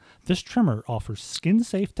grooming. This trimmer offers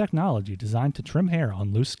skin-safe technology designed to trim hair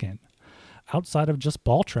on loose skin. Outside of just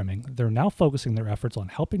ball trimming, they're now focusing their efforts on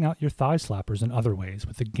helping out your thigh slappers in other ways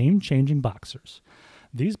with the game-changing boxers.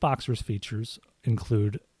 These boxers features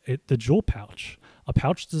include the jewel pouch, a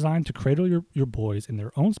pouch designed to cradle your boys in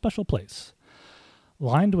their own special place.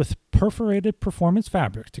 Lined with perforated performance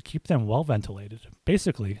fabric to keep them well ventilated.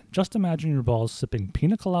 Basically, just imagine your balls sipping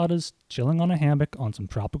pina coladas, chilling on a hammock on some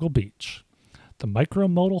tropical beach. The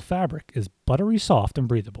micromodal fabric is buttery soft and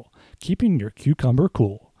breathable, keeping your cucumber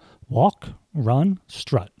cool. Walk, run,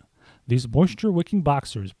 strut. These moisture-wicking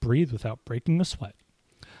boxers breathe without breaking a sweat.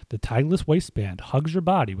 The tagless waistband hugs your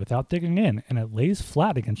body without digging in, and it lays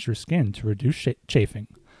flat against your skin to reduce chafing.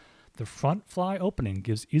 The front fly opening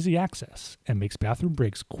gives easy access and makes bathroom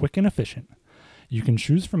breaks quick and efficient. You can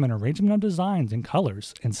choose from an arrangement of designs and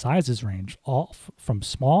colors and sizes range all from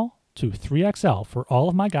small to 3XL for all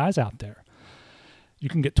of my guys out there. You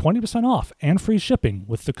can get 20% off and free shipping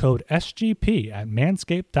with the code SGP at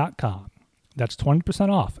manscaped.com. That's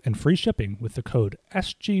 20% off and free shipping with the code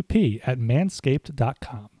SGP at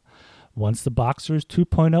manscaped.com. Once the Boxers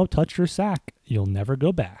 2.0 touch your sack, you'll never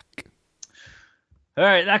go back. All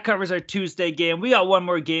right, that covers our Tuesday game. We got one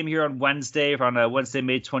more game here on Wednesday, on Wednesday,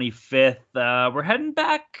 May 25th. We're heading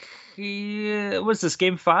back. What's this,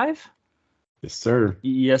 game 5? Yes, sir.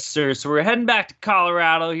 Yes, sir. So we're heading back to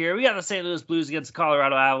Colorado here. We got the St. Louis Blues against the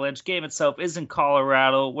Colorado Avalanche. Game itself is in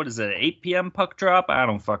Colorado. What is it, 8 p.m. puck drop? I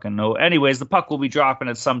don't fucking know. Anyways, the puck will be dropping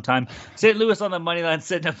at some time. St. Louis on the money line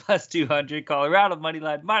sitting at plus 200. Colorado money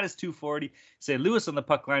line minus 240. St. Louis on the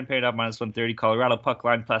puck line paying off minus 130. Colorado puck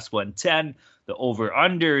line plus 110. The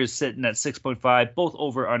over-under is sitting at 6.5. Both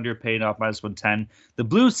over-under paying off minus 110. The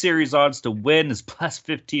Blues series odds to win is plus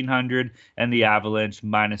 1,500. And the Avalanche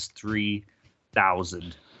minus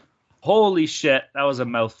 3,000. Holy shit, that was a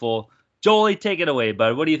mouthful. Jolie, take it away,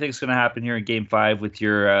 bud. What do you think is going to happen here in Game 5 with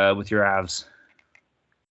your Avs?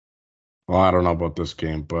 Well, I don't know about this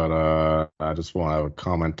game, but I just want to have a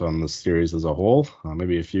comment on the series as a whole.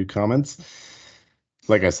 Maybe a few comments.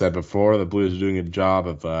 Like I said before, the Blues are doing a job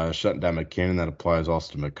of shutting down McKinnon. That applies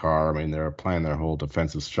also to Makar. I mean, they're applying their whole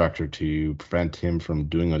defensive structure to prevent him from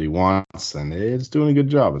doing what he wants, and it's doing a good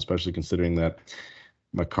job, especially considering that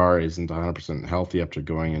Makar isn't 100% healthy after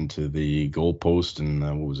going into the goalpost in,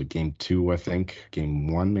 what was it, game 2, I think?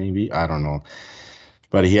 Game 1, maybe? I don't know.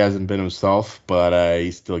 But he hasn't been himself, but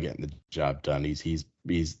he's still getting the job done. He's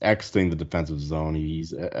exiting the defensive zone.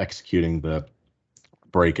 He's executing the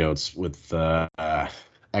breakouts with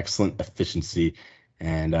excellent efficiency.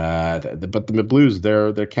 And but the Blues,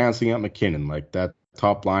 they're canceling out McKinnon. Like, that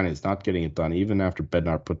top line is not getting it done. Even after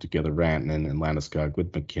Bednar put together Rantanen and Landeskog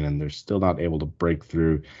with McKinnon, they're still not able to break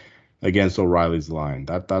through against O'Reilly's line.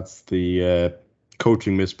 That's the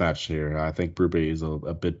coaching mismatch here. I think Berube is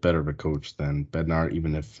a bit better of a coach than Bednar,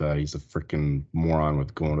 even if he's a freaking moron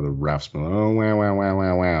with going to the refs. Oh,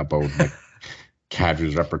 wow, about like,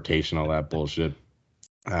 Kadri's reputation, all that bullshit.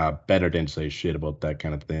 Bednar didn't say shit about that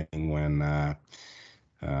kind of thing when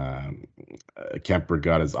Kemper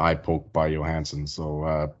got his eye poked by Johansson.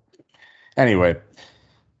 So anyway,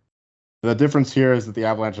 the difference here is that the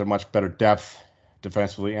Avalanche have much better depth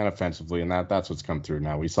defensively and offensively, and that's what's come through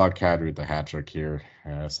now. We saw Kadri with the hat trick here,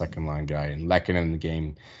 second line guy, and Lehkonen in the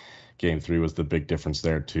game 3 was the big difference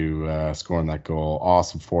there too, scoring that goal.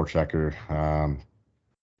 Awesome forechecker.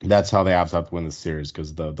 That's how the Avs have to win this series,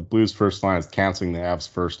 because the Blues first line is canceling the Avs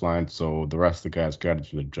first line, so the rest of the guys got to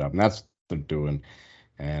do their job, and that's what they're doing,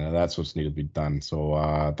 and that's what's needed to be done.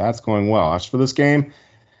 So that's going well. As for this game,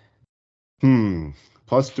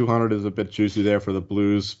 plus 200 is a bit juicy there for the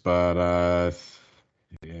Blues, but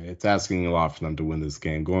it's asking a lot for them to win this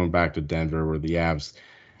game. Going back to Denver, where the Avs,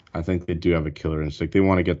 I think they do have a killer instinct. They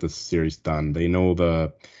want to get this series done. They know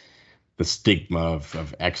the stigma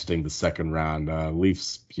of exiting the second round.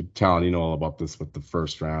 Leafs, Talon, you know all about this with the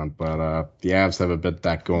first round, but the Avs have a bit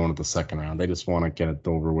that going with the second round. They just want to get it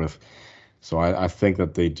over with. So I think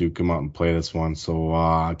that they do come out and play this one.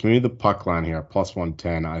 So give me the puck line here, plus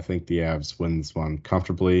 110. I think the Avs win this one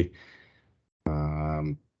comfortably.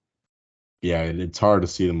 Yeah, it's hard to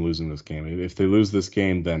see them losing this game. If they lose this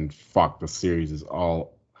game, then fuck, the series is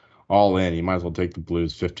all in. You might as well take the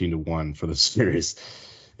Blues 15-1 for the series.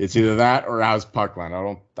 It's either that or Avs puck line.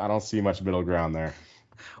 I don't see much middle ground there.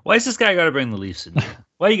 Why is this guy got to bring the Leafs in?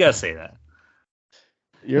 Why you got to say that?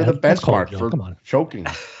 You're the benchmark for choking.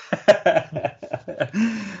 All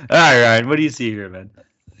right, Ryan, what do you see here, man?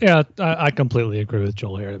 Yeah, I completely agree with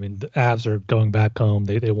Joel here. I mean, the Avs are going back home.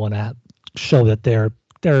 They want to show that they're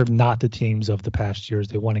not the teams of the past years.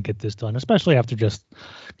 They want to get this done, especially after just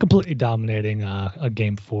completely dominating a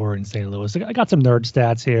game 4 in St. Louis. I got some nerd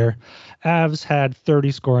stats here. Avs had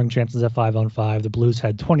 30 scoring chances at 5-on-5. The Blues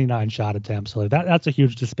had 29 shot attempts. So that's a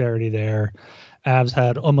huge disparity there. Avs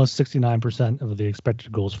had almost 69% of the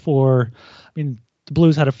expected goals for. I mean, the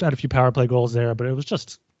Blues had a few power play goals there, but it was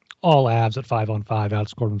just all Avs at 5-on-5,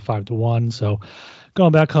 outscored them 5-1. So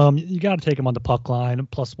going back home, you got to take them on the puck line,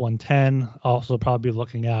 plus 110. Also probably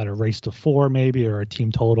looking at a race to 4 maybe, or a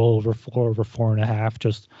team total over 4.5.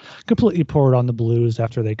 Just completely poured on the Blues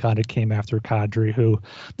after they kind of came after Kadri, who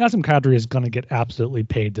Nazem Kadri is going to get absolutely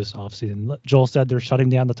paid this offseason. Joel said they're shutting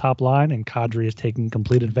down the top line, and Kadri is taking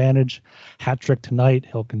complete advantage. Hat trick tonight.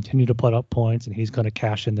 He'll continue to put up points, and he's going to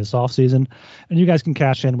cash in this offseason. And you guys can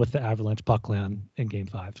cash in with the Avalanche puck line in Game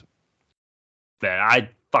 5. Man, I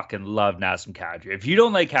fucking love Nazem Kadri. If you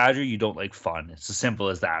don't like Kadri, you don't like fun. It's as simple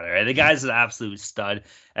as that. Right? The guy's an absolute stud,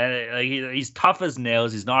 and he's tough as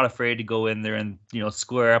nails. He's not afraid to go in there and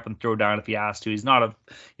square up and throw down if he has to. He's not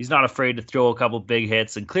afraid to throw a couple big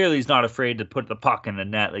hits, and clearly he's not afraid to put the puck in the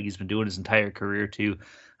net like he's been doing his entire career too.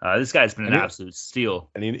 This guy's been an absolute steal.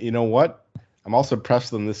 And you know what? I'm also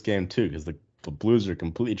impressed with him this game too, because the Blues are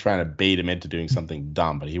completely trying to bait him into doing something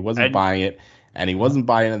dumb, but he wasn't buying it. And he wasn't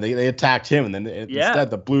buying it. They attacked him, and then instead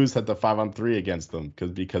the Blues had the 5-on-3 against them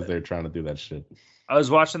because they were trying to do that shit. I was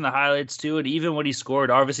watching the highlights too, and even when he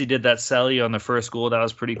scored, obviously did that celly on the first goal. That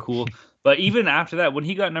was pretty cool. But even after that, when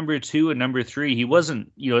he got number 2 and number 3, he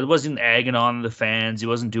wasn't, it wasn't egging on the fans. He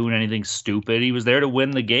wasn't doing anything stupid. He was there to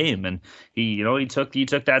win the game, and he took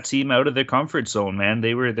that team out of their comfort zone. Man,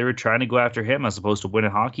 they were trying to go after him as opposed to win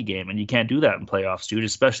a hockey game, and you can't do that in playoffs, dude.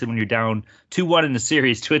 Especially when you're down 2-1 in the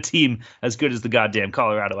series to a team as good as the goddamn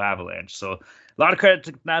Colorado Avalanche. So a lot of credit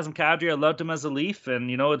to Nazem Kadri. I loved him as a Leaf,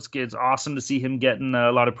 and it's awesome to see him getting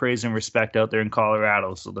a lot of praise and respect out there in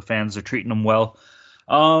Colorado. So the fans are treating him well.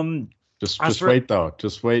 Just wait though.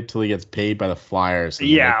 Just wait till he gets paid by the Flyers.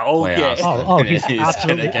 Yeah. Okay. He's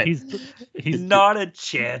absolutely. He's not a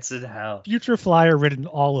chance in hell. Future Flyer written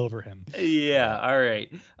all over him. Yeah. All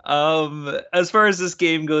right. As far as this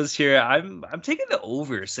game goes here, I'm taking the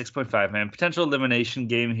over 6.5, man. Potential elimination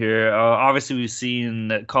game here. Obviously, we've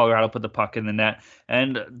seen Colorado put the puck in the net,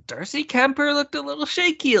 and Darcy Kemper looked a little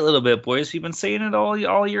shaky a little bit, boys. We've been saying it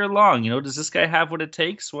all year long. Does this guy have what it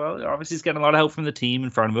takes? Well, obviously, he's getting a lot of help from the team in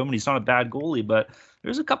front of him, and he's not a bad goalie, but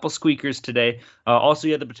there's a couple squeakers today. Also,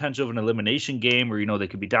 you had the potential of an elimination game where, they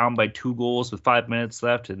could be down by 2 goals with 5 minutes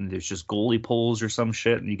left, and there's just goalie pulls or some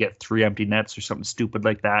shit, and you get 3 empty nets or something stupid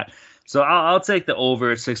like that. So I'll take the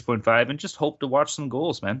over at 6.5 and just hope to watch some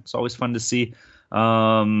goals, man. It's always fun to see.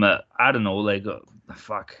 I don't know,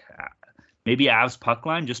 maybe Avs puck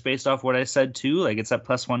line, just based off what I said too. Like, it's at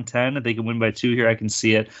plus 110. If they can win by 2 here, I can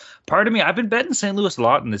see it. Part of me, I've been betting St. Louis a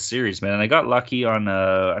lot in this series, man. And I got lucky on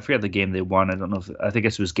I forget the game they won. I think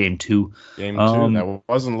it was game 2. Game 2. That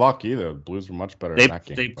wasn't luck either. The Blues were much better in that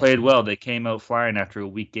game. They played well. They came out flying after a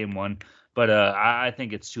weak game 1. But I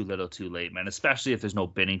think it's too little too late, man, especially if there's no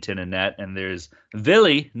Binnington in net and there's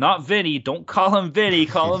Villy, not Vinny. Don't call him Vinny.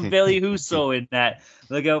 Call him Billy Husso in net.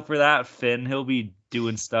 Look out for that, Finn. He'll be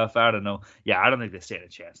doing stuff. I don't know. Yeah, I don't think they stand a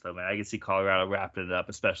chance though, man. I can see Colorado wrapping it up,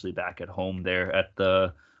 especially back at home there at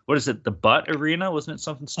the what is it? The Butt Arena? Wasn't it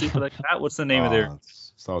something stupid like that? What's the name of their?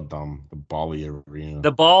 It's so dumb. The Bali Arena.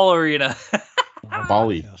 The Ball Arena.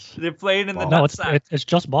 Bali. Yes. They're playing in the No, nut sack. it's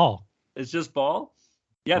just ball. It's just ball.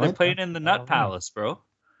 Yeah, they're What? playing in the Nut Palace, bro.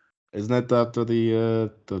 Isn't it after the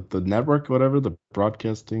network, whatever, the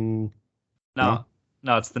broadcasting No,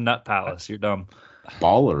 it's the Nut Palace. You're dumb.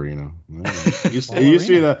 ball arena? Yeah. It used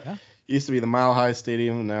to be the Mile High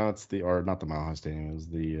Stadium. Now it's not the Mile High Stadium. It was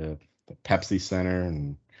the Pepsi Center,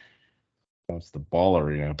 and now it's the ball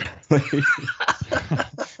arena. Apparently.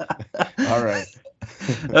 All right.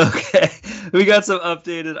 Okay, we got some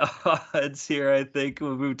updated odds here. I think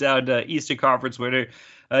we'll move down to Eastern Conference winner.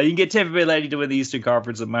 You can get Tampa Bay Lightning to win the Eastern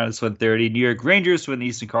Conference at -130, New York Rangers to win the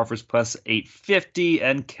Eastern Conference +850,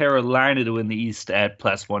 and Carolina to win the East at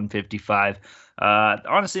 +155.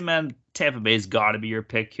 Honestly, man, Tampa Bay's got to be your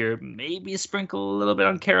pick here. Maybe sprinkle a little bit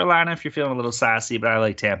on Carolina if you're feeling a little sassy, but I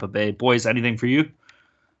like Tampa Bay. Boys, anything for you?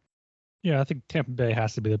 Yeah, I think Tampa Bay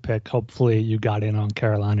has to be the pick. Hopefully you got in on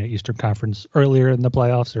Carolina Eastern Conference earlier in the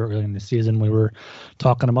playoffs or early in the season. We were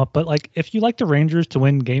talking them up. But like if you like the Rangers to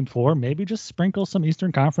win game 4, maybe just sprinkle some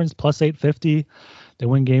Eastern Conference +850. They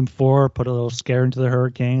win game 4, put a little scare into the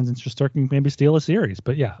Hurricanes and just start maybe steal a series.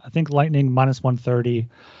 But yeah, I think Lightning -130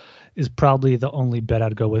 is probably the only bet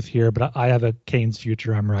I'd go with here. But I have a Canes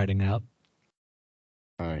future I'm riding out.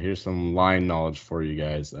 Here's some line knowledge for you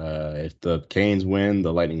guys. If the Canes win,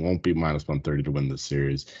 the Lightning won't be -130 to win this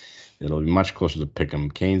series. It'll be much closer to pick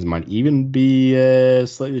 'em. Canes might even be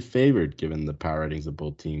slightly favored given the power ratings of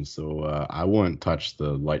both teams. So I wouldn't touch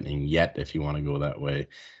the Lightning yet if you want to go that way.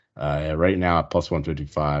 Right now at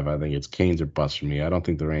 +155, I think it's Canes or bust for me. I don't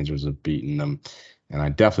think the Rangers have beaten them, and I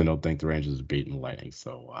definitely don't think the Rangers have beaten the Lightning.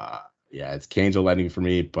 So yeah, it's Canes or Lightning for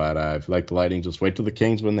me. But if you like the Lightning, just wait till the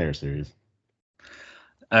Canes win their series.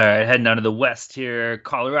 All right, heading down to the West here.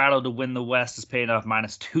 Colorado to win the West is paying off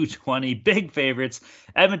 -220. Big favorites.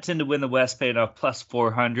 Edmonton to win the West paying off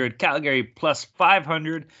 +400. Calgary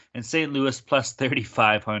 +500. And St. Louis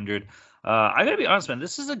 +3,500. I gotta be honest, man.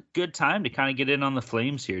 This is a good time to kind of get in on the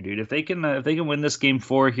Flames here, dude. If they can win this game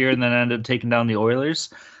 4 here and then end up taking down the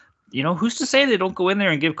Oilers, you know, who's to say they don't go in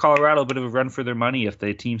there and give Colorado a bit of a run for their money if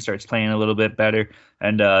the team starts playing a little bit better.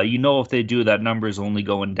 And, if they do, that number is only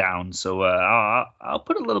going down. So I'll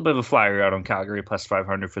put a little bit of a flyer out on Calgary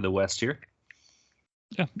 +500 for the West here.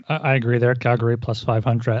 Yeah, I agree there. Calgary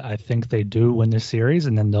 +500. I think they do win this series,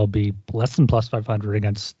 and then they'll be less than +500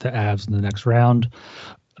 against the Avs in the next round.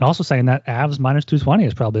 And also saying that Avs -220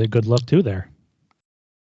 is probably a good look too there.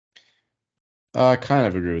 I kind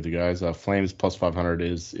of agree with you guys. Flames +500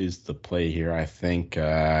 is the play here. I think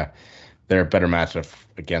they're a better matchup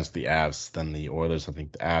against the Avs than the Oilers. I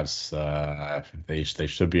think the Avs they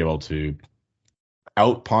should be able to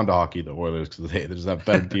out Panda hockey the Oilers because they just have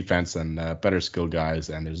better defense and better skill guys,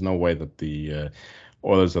 and there's no way that the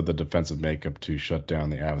Oilers have the defensive makeup to shut down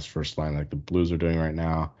the Avs first line like the Blues are doing right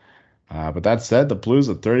now. But that said, the Blues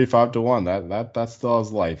at 35-1. That still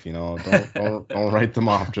has life, you know. Don't write them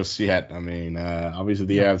off just yet. I mean, obviously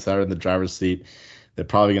the Avs are in the driver's seat. They're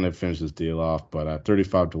probably going to finish this deal off, but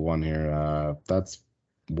 35-1 here, that's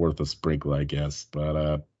worth a sprinkle, I guess.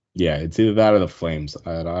 But yeah, it's either that or the Flames.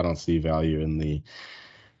 I don't see value in the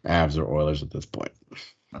Avs or Oilers at this point.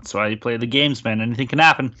 That's why you play the games, man. Anything can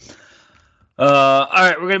happen. All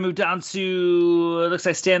right, we're going to move down to, looks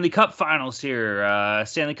like Stanley Cup finals here.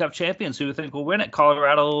 Stanley Cup champions, who do you think will win it?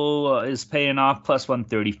 Colorado is paying off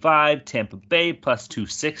 +135. Tampa Bay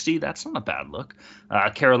 +260. That's not a bad look.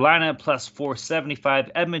 Carolina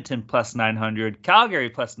 +475. Edmonton +900.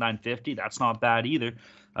 Calgary +950. That's not bad either.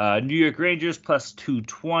 New York Rangers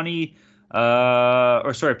 +220.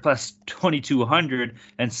 +2,200.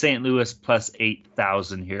 And St. Louis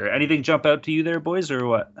 +8,000 here. Anything jump out to you there, boys, or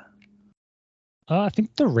what? I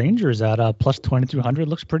think the Rangers at +2,200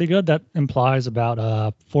 looks pretty good. That implies about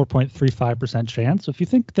a 4.35% chance. So if you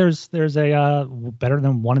think there's a better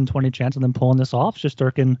than 1 in 20 chance of them pulling this off,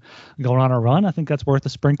 Shesterkin going on a run, I think that's worth a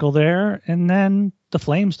sprinkle there. And then the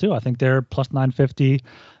Flames too. I think they're +950.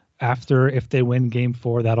 After if they win Game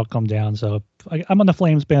 4, that'll come down. So I'm on the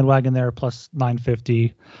Flames bandwagon there,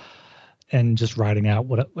 +950, and just riding out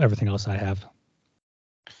everything else I have.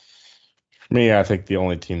 Me, I think the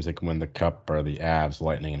only teams that can win the Cup are the Avs,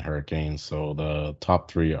 Lightning, and Hurricanes. So the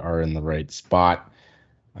top 3 are in the right spot.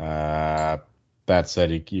 That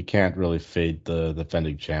said, you can't really fade the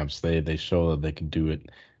defending champs. They show that they can do it.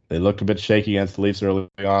 They looked a bit shaky against the Leafs early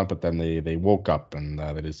on, but then they woke up and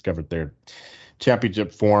they discovered their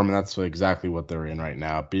championship form, and that's exactly what they're in right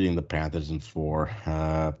now, beating the Panthers in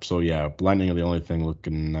 4. So yeah, Lightning are the only thing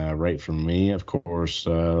looking right for me. Of course,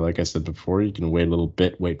 like I said before, you can wait a little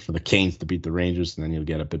bit, wait for the Canes to beat the Rangers, and then you'll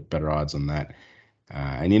get a bit better odds on that.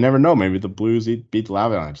 And you never know, maybe the Blues beat the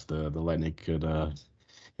Avalanche. The Lightning could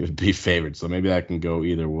be favored, so maybe that can go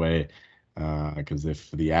either way. Because if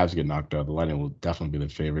the Avs get knocked out, the Lightning will definitely be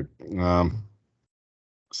the favorite.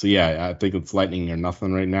 So yeah, I think it's Lightning or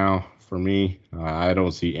nothing right now for me. I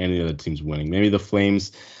don't see any other teams winning. Maybe the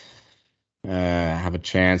Flames have a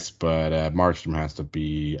chance, but Markstrom has to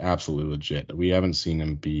be absolutely legit. We haven't seen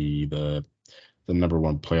him be the number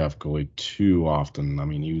one playoff goalie too often. I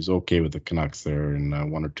mean, he was okay with the Canucks there in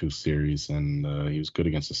 1 or 2 series, and he was good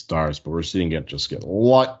against the Stars. But we're seeing it just get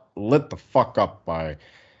lit the fuck up by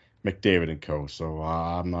McDavid and co. So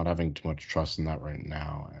I'm not having too much trust in that right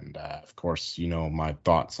now. And of course, you know my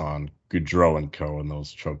thoughts on Goudreau and co. and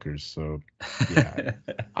those chokers. So yeah,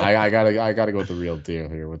 I gotta go with the real deal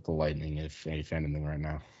here with the Lightning, if anything, right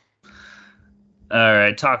now. All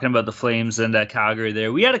right, talking about the Flames and Calgary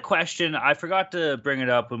there. We had a question. I forgot to bring it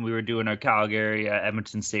up when we were doing our Calgary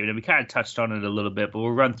Edmonton statement. We kind of touched on it a little bit, but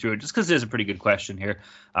we'll run through it just because there's a pretty good question here.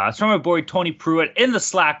 It's from our boy Tony Pruitt in the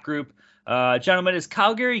Slack group. Gentlemen, is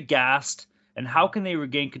Calgary gassed, and how can they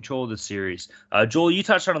regain control of the series? Joel, you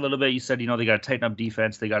touched on it a little bit. You said, they got to tighten up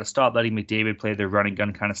defense. They got to stop letting McDavid play their running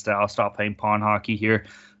gun kind of style, stop playing pawn hockey here.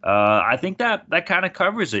 I think that kind of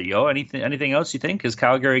covers it, yo. Anything else you think? Is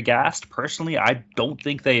Calgary gassed? Personally, I don't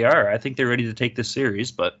think they are. I think they're ready to take this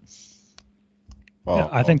series, but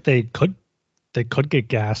I think they could get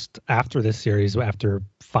gassed after this series, after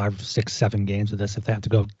 5, 6, 7 games of this, if they have to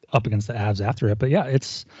go up against the Avs after it. But yeah,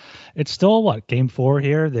 it's still game 4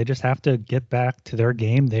 here. They just have to get back to their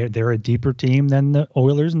game. They're a deeper team than the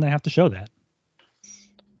Oilers, and they have to show that.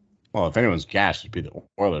 Well, if anyone's gassed, it'd be the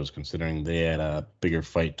Oilers, considering they had a bigger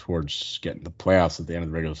fight towards getting the playoffs at the end of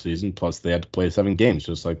the regular season. Plus, they had to play 7 games,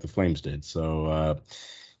 just like the Flames did. So,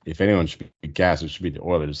 if anyone should be gassed, it should be the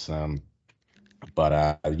Oilers.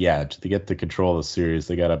 But yeah, to get the control of the series,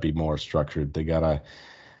 they gotta be more structured. They gotta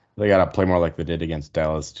play more like they did against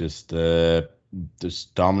Dallas. Just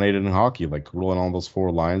dominated in hockey, like rolling on those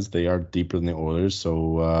 4 lines. They are deeper than the Oilers,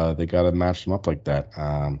 so they gotta match them up like that.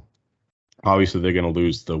 Obviously, they're gonna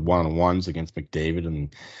lose the 1-on-1s against McDavid and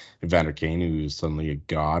Evander Kane, who's suddenly a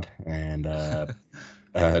god, and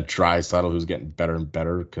Draisaitl, who's getting better and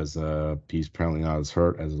better because he's apparently not as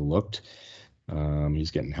hurt as it looked. He's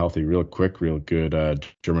getting healthy real quick, real good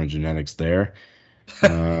German genetics there.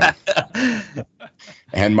 And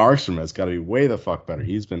Markstrom has got to be way the fuck better.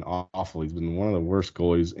 He's been awful. He's been one of the worst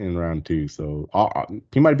goalies in round 2. So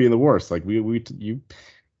he might be the worst. Like you,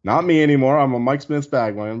 not me anymore. I'm a Mike Smith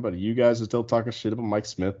bagman, but you guys are still talking shit about Mike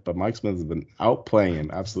Smith. But Mike Smith has been outplaying him.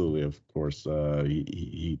 Absolutely, of course.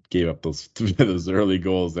 He gave up those early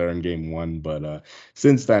goals there in game 1, but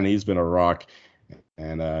since then he's been a rock.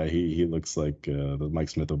 And he looks like the Mike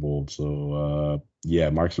Smith of old. So, yeah,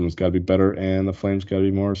 Markstrom's got to be better, and the Flames got to be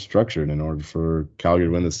more structured in order for Calgary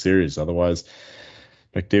to win the series. Otherwise,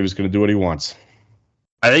 McDavid's going to do what he wants.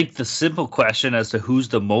 I think the simple question as to who's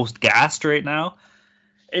the most gassed right now,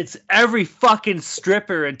 it's every fucking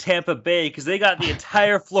stripper in Tampa Bay, because they got the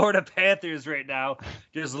entire Florida Panthers right now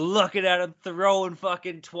just looking at them, throwing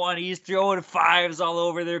fucking 20s, throwing 5s all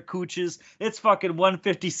over their cooches. It's fucking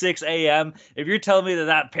 1:56 a.m. If you're telling me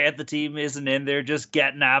that Panther team isn't in there just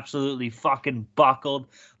getting absolutely fucking buckled,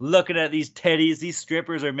 looking at these teddies, these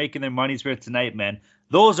strippers are making their money's worth tonight, man.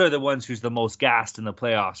 Those are the ones who's the most gassed in the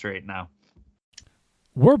playoffs right now.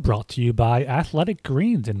 We're brought to you by Athletic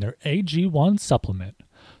Greens and their AG1 supplement.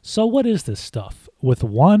 So what is this stuff? With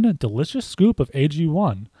one delicious scoop of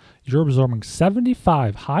AG1, you're absorbing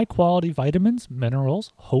 75 high-quality vitamins,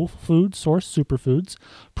 minerals, whole food source superfoods,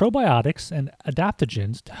 probiotics, and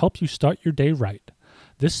adaptogens to help you start your day right.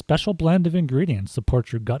 This special blend of ingredients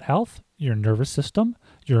supports your gut health, your nervous system,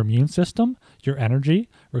 your immune system, your energy,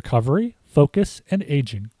 recovery, focus, and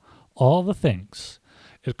aging. All the things.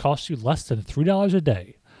 It costs you less than $3 a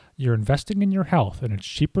day. You're investing in your health, and it's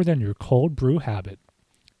cheaper than your cold brew habit.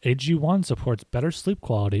 AG1 supports better sleep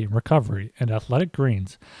quality and recovery, and Athletic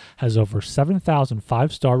Greens has over 7,000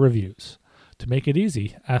 5-star reviews. To make it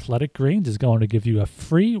easy, Athletic Greens is going to give you a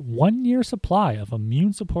free 1-year supply of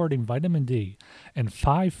immune-supporting vitamin D and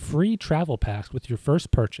 5 free travel packs with your first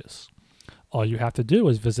purchase. All you have to do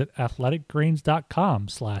is visit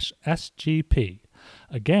athleticgreens.com/SGP.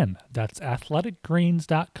 Again, that's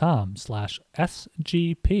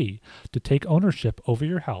athleticgreens.com/SGP to take ownership over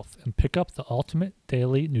your health and pick up the ultimate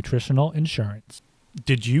daily nutritional insurance.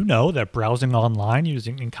 Did you know that browsing online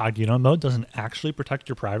using incognito mode doesn't actually protect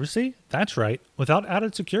your privacy? That's right. Without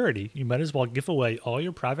added security, you might as well give away all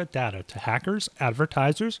your private data to hackers,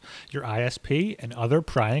 advertisers, your ISP, and other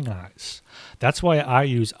prying eyes. That's why I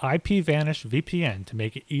use IPVanish VPN to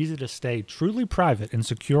make it easy to stay truly private and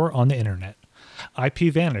secure on the internet.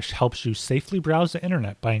 IPVanish helps you safely browse the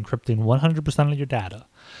internet by encrypting 100% of your data.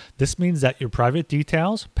 This means that your private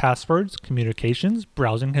details, passwords, communications,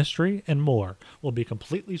 browsing history, and more will be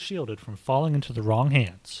completely shielded from falling into the wrong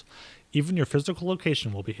hands. Even your physical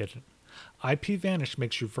location will be hidden. IPVanish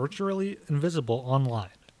makes you virtually invisible online.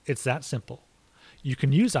 It's that simple. You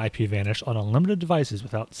can use IPVanish on unlimited devices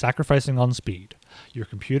without sacrificing on speed. Your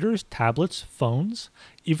computers, tablets, phones,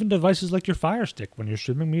 even devices like your Fire Stick when you're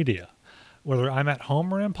streaming media. Whether I'm at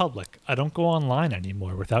home or in public, I don't go online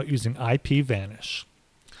anymore without using IPVanish.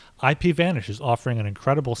 IPVanish is offering an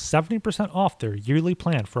incredible 70% off their yearly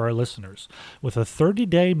plan for our listeners with a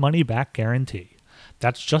 30-day money-back guarantee.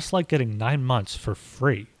 That's just like getting 9 months for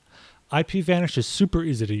free. IPVanish is super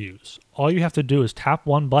easy to use. All you have to do is tap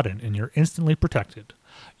one button and you're instantly protected.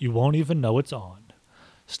 You won't even know it's on.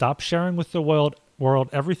 Stop sharing with the world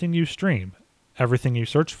everything you stream, everything you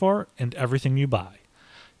search for, and everything you buy.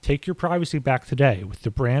 Take your privacy back today with the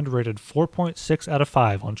brand rated 4.6 out of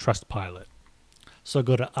 5 on Trustpilot. So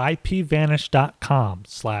go to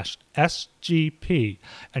ipvanish.com/SGP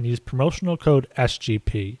and use promotional code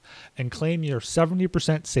SGP and claim your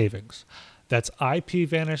 70% savings. That's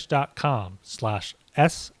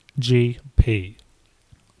ipvanish.com/SGP.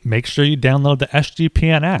 Make sure you download the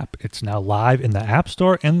SGPN app. It's now live in the App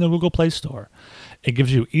Store and the Google Play Store. It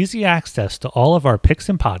gives you easy access to all of our picks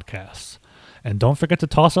and podcasts. And don't forget to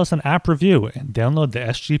toss us an app review and download the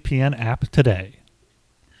SGPN app today.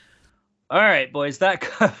 All right, boys, that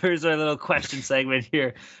covers our little question segment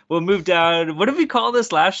here. We'll move down. What did we call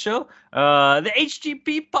this last show? The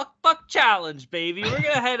HGP Puck Puck Challenge, baby. We're going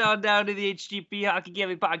to head on down to the HGP Hockey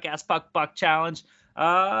Gaming Podcast Puck Puck Challenge.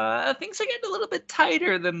 Things are getting a little bit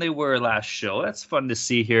tighter than they were last show. That's fun to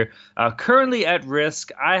see here. Currently at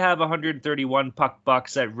risk, I have 131 puck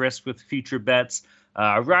bucks at risk with future bets.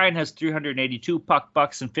 Ryan has 382 puck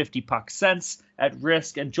bucks and 50 puck cents at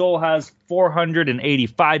risk, and Joel has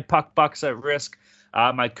 485 puck bucks at risk.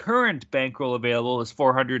 My current bankroll available is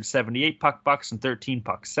 478 puck bucks and 13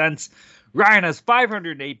 puck cents. Ryan has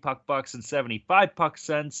 508 puck bucks and 75 puck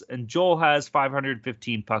cents, and Joel has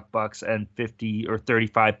 515 puck bucks and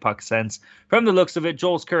 35 puck cents. From the looks of it,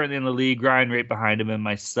 Joel's currently in the league, Ryan right behind him, and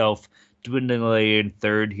myself dwindling in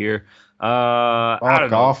third here. I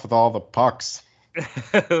don't know. Off with all the pucks.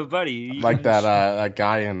 Buddy, like that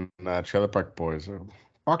guy in Trailer Park Boys.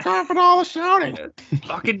 Fuck off with all the shouting.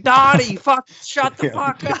 Fucking Dottie, shut the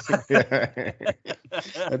fuck up.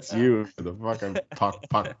 That's you, the fucking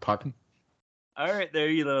puck. All right, there,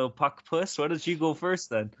 you little puck puss. Why don't you go first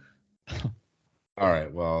then? All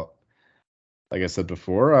right, well, like I said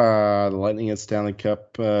before, the Lightning and Stanley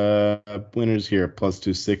Cup winners here, plus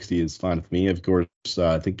 260 is fine for me. Of course,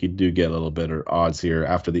 I think you do get a little better odds here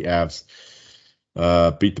after the Avs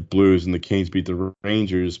beat the Blues and the Canes beat the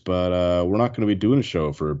Rangers, but we're not going to be doing a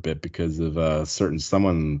show for a bit because of certain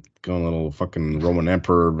someone going a little fucking Roman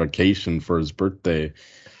Emperor vacation for his birthday.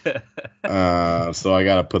 So I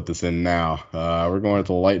got to put this in now. We're going to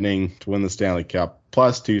the Lightning to win the Stanley Cup,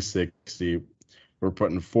 plus 260. We're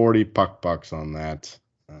putting 40 puck bucks on that.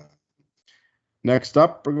 Next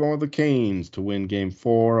up, we're going with the Canes to win Game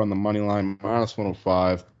 4 on the money line, minus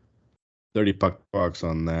 105. 30 puck bucks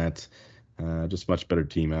on that. Just much better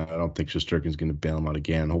team. I don't think Shesterkin's going to bail them out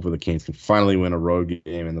again. Hopefully the Canes can finally win a road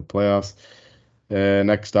game in the playoffs.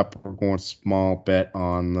 Next up, we're going small bet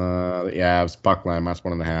on the Avs puck line, minus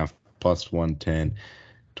 1.5, plus 110.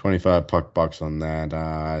 25 puck bucks on that.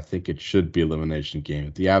 I think it should be elimination game.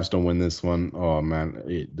 If the Avs don't win this one, oh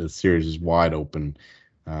man, the series is wide open.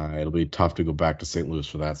 It'll be tough to go back to St. Louis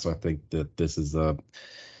for that. So I think that this is a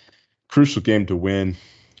crucial game to win.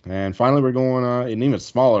 And finally, we're going an even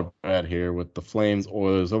smaller bet here with the Flames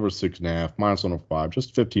Oilers over 6.5, minus 105,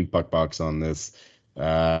 just 15 puck bucks on this.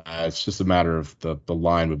 It's just a matter of the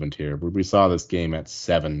line movement here. We saw this game at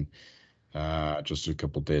 7 just a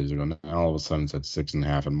couple days ago. Now all of a sudden it's at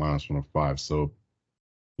 6.5 and minus 105. So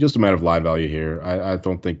just a matter of line value here. I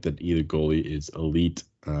don't think that either goalie is elite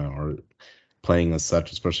or playing as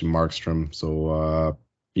such, especially Markstrom. So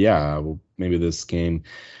well, maybe this game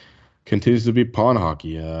continues to be pawn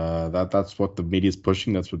hockey. That's what the media is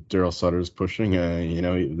pushing. That's what Daryl Sutter is pushing.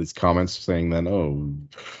 These comments saying that,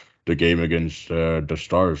 the game against the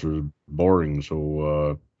Stars was boring,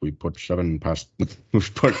 so we put 7 past. Is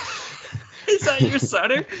that your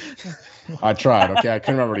Sutter? I tried. Okay, I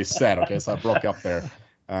couldn't remember what he said. Okay, so I broke up there.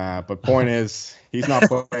 But point is, he's not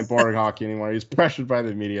playing boring hockey anymore. He's pressured by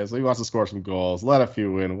the media, so he wants to score some goals, let a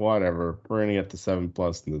few in, whatever. We're going to get to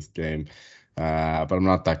 7+ in this game. But I'm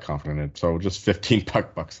not that confident in it. So just 15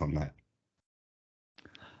 bucks on that.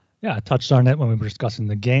 Yeah, I touched on it when we were discussing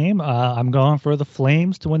the game. I'm going for the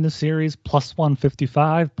Flames to win the series, plus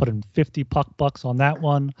 155, putting 50 puck bucks on that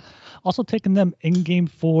one. Also taking them in game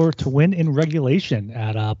 4 to win in regulation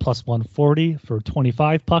at plus 140 for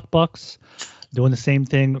 25 puck bucks. Doing the same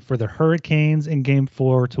thing for the Hurricanes in game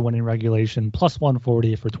 4 to win in regulation, plus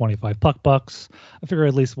 140 for 25 puck bucks. I figure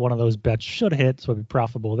at least one of those bets should hit, so it'd be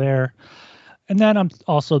profitable there. And then I'm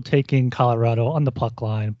also taking Colorado on the puck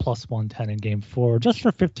line, plus 110 in game 4, just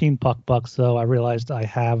for 15 puck bucks. Though I realized I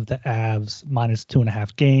have the Avs minus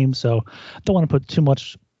 2.5 games, so don't want to put too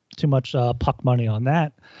much puck money on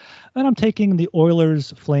that. Then I'm taking the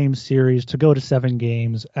Oilers Flames series to go to 7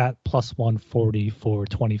 games at plus 140 for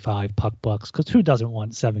 25 puck bucks, because who doesn't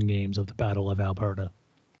want 7 games of the Battle of Alberta?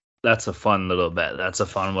 That's a fun little bet. That's a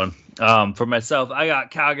fun one. For myself, I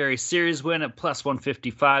got Calgary series win at plus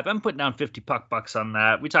 155. I'm putting down 50 puck bucks on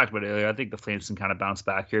that. We talked about it earlier. I think the Flames can kind of bounce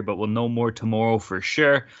back here, but we'll know more tomorrow for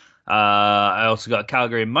sure. I also got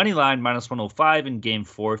Calgary money line minus 105 in game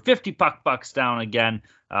 4. 50 puck bucks down again.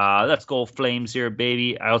 Let's go Flames here,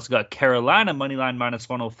 baby. I also got Carolina money line minus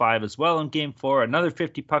 105 as well in game 4. Another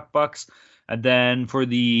 50 puck bucks. And then for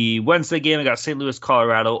the Wednesday game, I got St. Louis,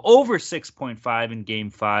 Colorado over 6.5 in game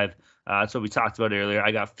 5. That's what we talked about earlier.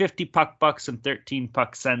 I got 50 puck bucks and 13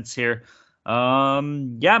 puck cents here. Yeah,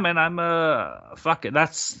 man, I'm fuck it. It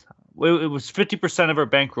was 50% of our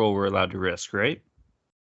bankroll we're allowed to risk, right?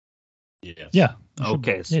 Yes. Yeah.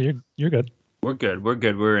 Okay. So yeah, you're good. We're good.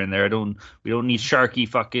 We're in there. We don't need Sharky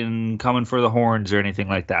fucking coming for the horns or anything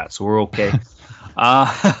like that. So we're okay.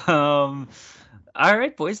 All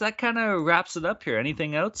right, boys, that kind of wraps it up here.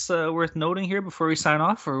 Anything else worth noting here before we sign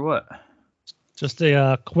off, or what? Just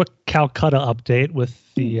a quick Calcutta update with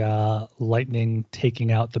the Lightning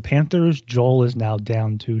taking out the Panthers. Joel is now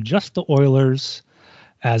down to just the Oilers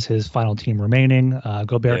as his final team remaining.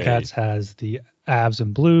 Go Bearcats has the Avs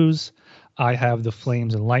and Blues. I have the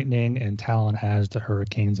Flames and Lightning, and Talon has the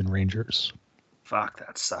Hurricanes and Rangers. Fuck,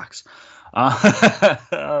 that sucks. Yeah,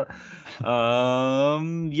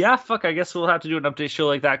 fuck, I guess we'll have to do an update show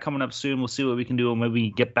like that coming up soon. We'll see what we can do, and maybe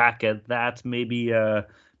get back at that. Maybe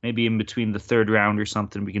in between the third round or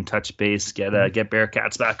something, we can touch base, get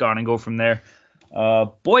Bearcats back on and go from there.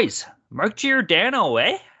 Boys, Mark Giordano,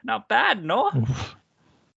 not bad, no?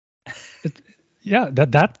 Yeah,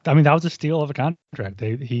 that was a steal of a contract.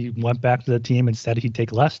 He went back to the team and said he'd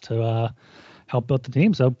take less to help build the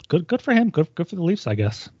team. So good for him. Good for the Leafs, I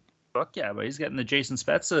guess. Fuck yeah, but he's getting the Jason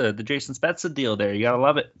Spezza deal there. You gotta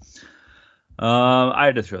love it. I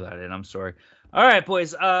had to throw that in. I'm sorry. All right,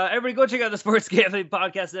 boys. Everybody go check out the Sports Gambling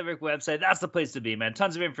Podcast Network website. That's the place to be, man.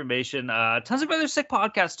 Tons of information. Tons of other sick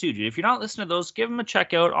podcasts, too, dude. If you're not listening to those, give them a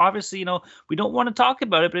check out. Obviously, we don't want to talk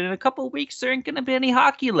about it, but in a couple of weeks, there ain't going to be any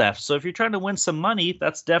hockey left. So if you're trying to win some money,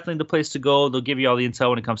 that's definitely the place to go. They'll give you all the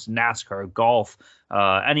intel when it comes to NASCAR, golf,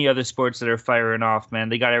 any other sports that are firing off, man.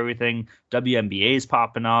 They got everything. WNBA's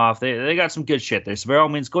popping off. They got some good shit there. So by all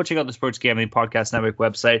means, go check out the Sports Gambling Podcast Network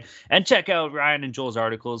website and check out Ryan and Joel's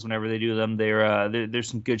articles whenever they do them. There's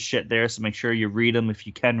some good shit there, so make sure you read them if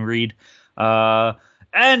you can read.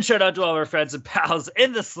 And shout out to all of our friends and pals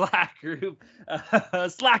in the Slack group.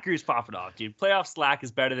 Slacker's popping off, dude. Playoff Slack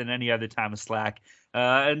is better than any other time of Slack.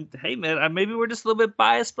 And hey, man, maybe we're just a little bit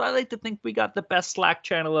biased, but I like to think we got the best Slack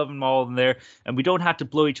channel of them all in there, and we don't have to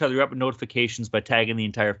blow each other up with notifications by tagging the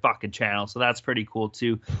entire fucking channel, so that's pretty cool,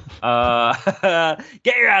 too. Get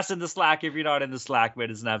your ass in the Slack if you're not in the Slack, man.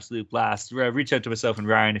 It's an absolute blast. Reach out to myself and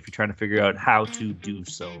Ryan if you're trying to figure out how to do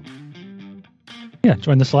so. Yeah,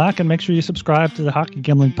 join the Slack and make sure you subscribe to the Hockey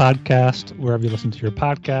Gambling Podcast wherever you listen to your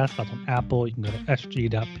podcast. That's on Apple. You can go to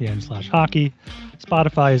sg.pn/hockey.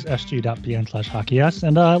 Spotify is sg.pn/hockeys.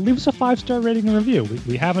 And leave us a 5-star rating and review.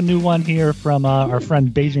 We have a new one here from our friend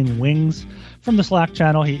Beijing Wings from the Slack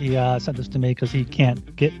channel. He sent this to me because he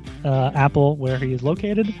can't get Apple where he is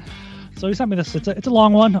located. So he sent me this. It's a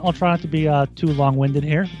long one. I'll try not to be too long-winded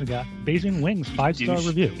here. We got Beijing Wings 5-star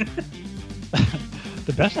review.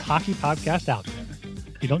 The best hockey podcast out there.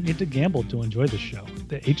 You don't need to gamble to enjoy the show.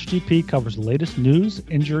 The HGP covers the latest news,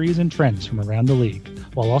 injuries, and trends from around the league,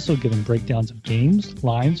 while also giving breakdowns of games,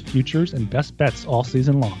 lines, futures, and best bets all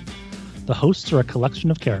season long. The hosts are a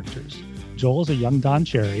collection of characters. Joel is a young Don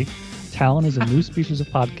Cherry, Talon is a new species of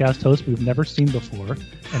podcast host we've never seen before,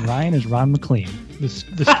 and Ryan is Ron McLean, the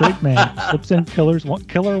straight man who slips in killer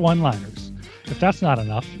one-liners. If that's not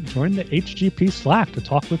enough, join the HGP Slack to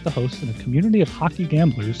talk with the hosts and a community of hockey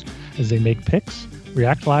gamblers as they make picks,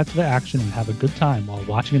 react live to the action, and have a good time while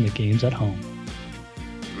watching the games at home.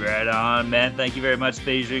 Right on, man. Thank you very much,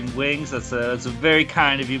 Beijing Wings. That's very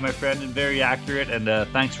kind of you, my friend, and very accurate. And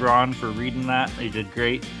thanks, Ron, for reading that. You did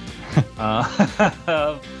great. All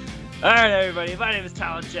right, everybody. My name is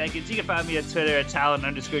Talon Jenkins. You can find me on Twitter at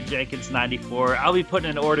Talon_Jenkins94. I'll be putting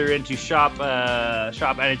an order into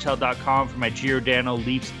shopNHL.com for my Giordano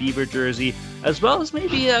Leafs Bieber jersey, as well as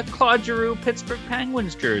maybe a Claude Giroux Pittsburgh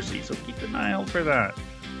Penguins jersey. So keep an eye out for that.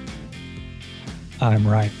 I'm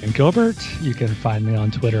Ryan Gilbert. You can find me on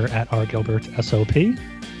Twitter at rgilbertsop.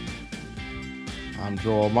 I'm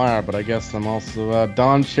Joel Meyer, but I guess I'm also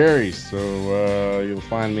Don Cherry, so you'll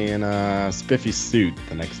find me in a spiffy suit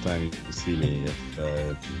the next time you see me, if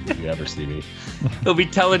you ever see me. He'll be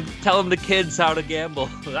telling the kids how to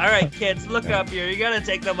gamble. All right, kids, look up here. You got to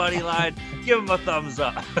take the money line. Give them a thumbs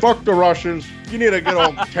up. Fuck the Russians. You need a good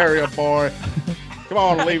Ontario boy. Come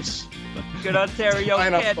on, Leafs. Good Ontario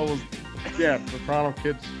Line kid. up those, the Toronto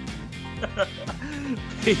kids.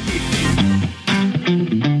 Peace.